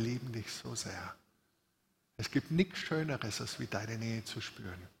gut, wir lieben dich so sehr. Es gibt nichts Schöneres, als wie deine Nähe zu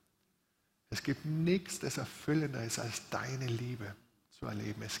spüren. Es gibt nichts, das erfüllender ist, als deine Liebe zu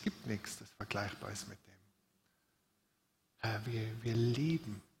erleben. Es gibt nichts, das vergleichbar ist mit dem. Herr, wir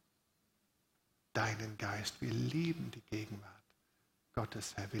lieben deinen Geist. Wir lieben die Gegenwart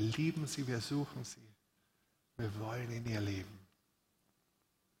Gottes, Herr. Wir lieben sie, wir suchen sie. Wir wollen in ihr leben.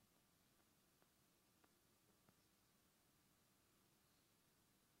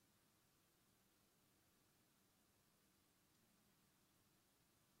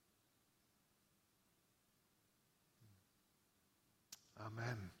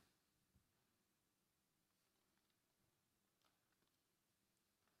 Amen.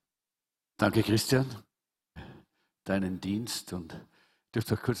 Danke, Christian, deinen Dienst, und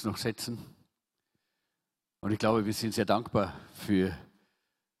dürft euch kurz noch setzen. Und ich glaube, wir sind sehr dankbar für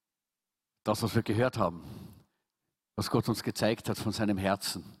das, was wir gehört haben, was Gott uns gezeigt hat von seinem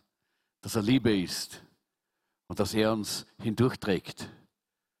Herzen, dass er Liebe ist und dass er uns hindurchträgt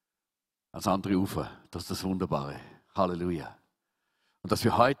ans andere Ufer. Das ist das Wunderbare. Halleluja. Und dass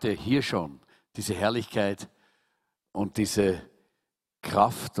wir heute hier schon diese Herrlichkeit und diese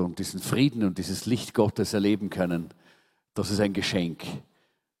Kraft und diesen Frieden und dieses Licht Gottes erleben können, das ist ein Geschenk,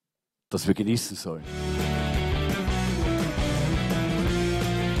 das wir genießen sollen.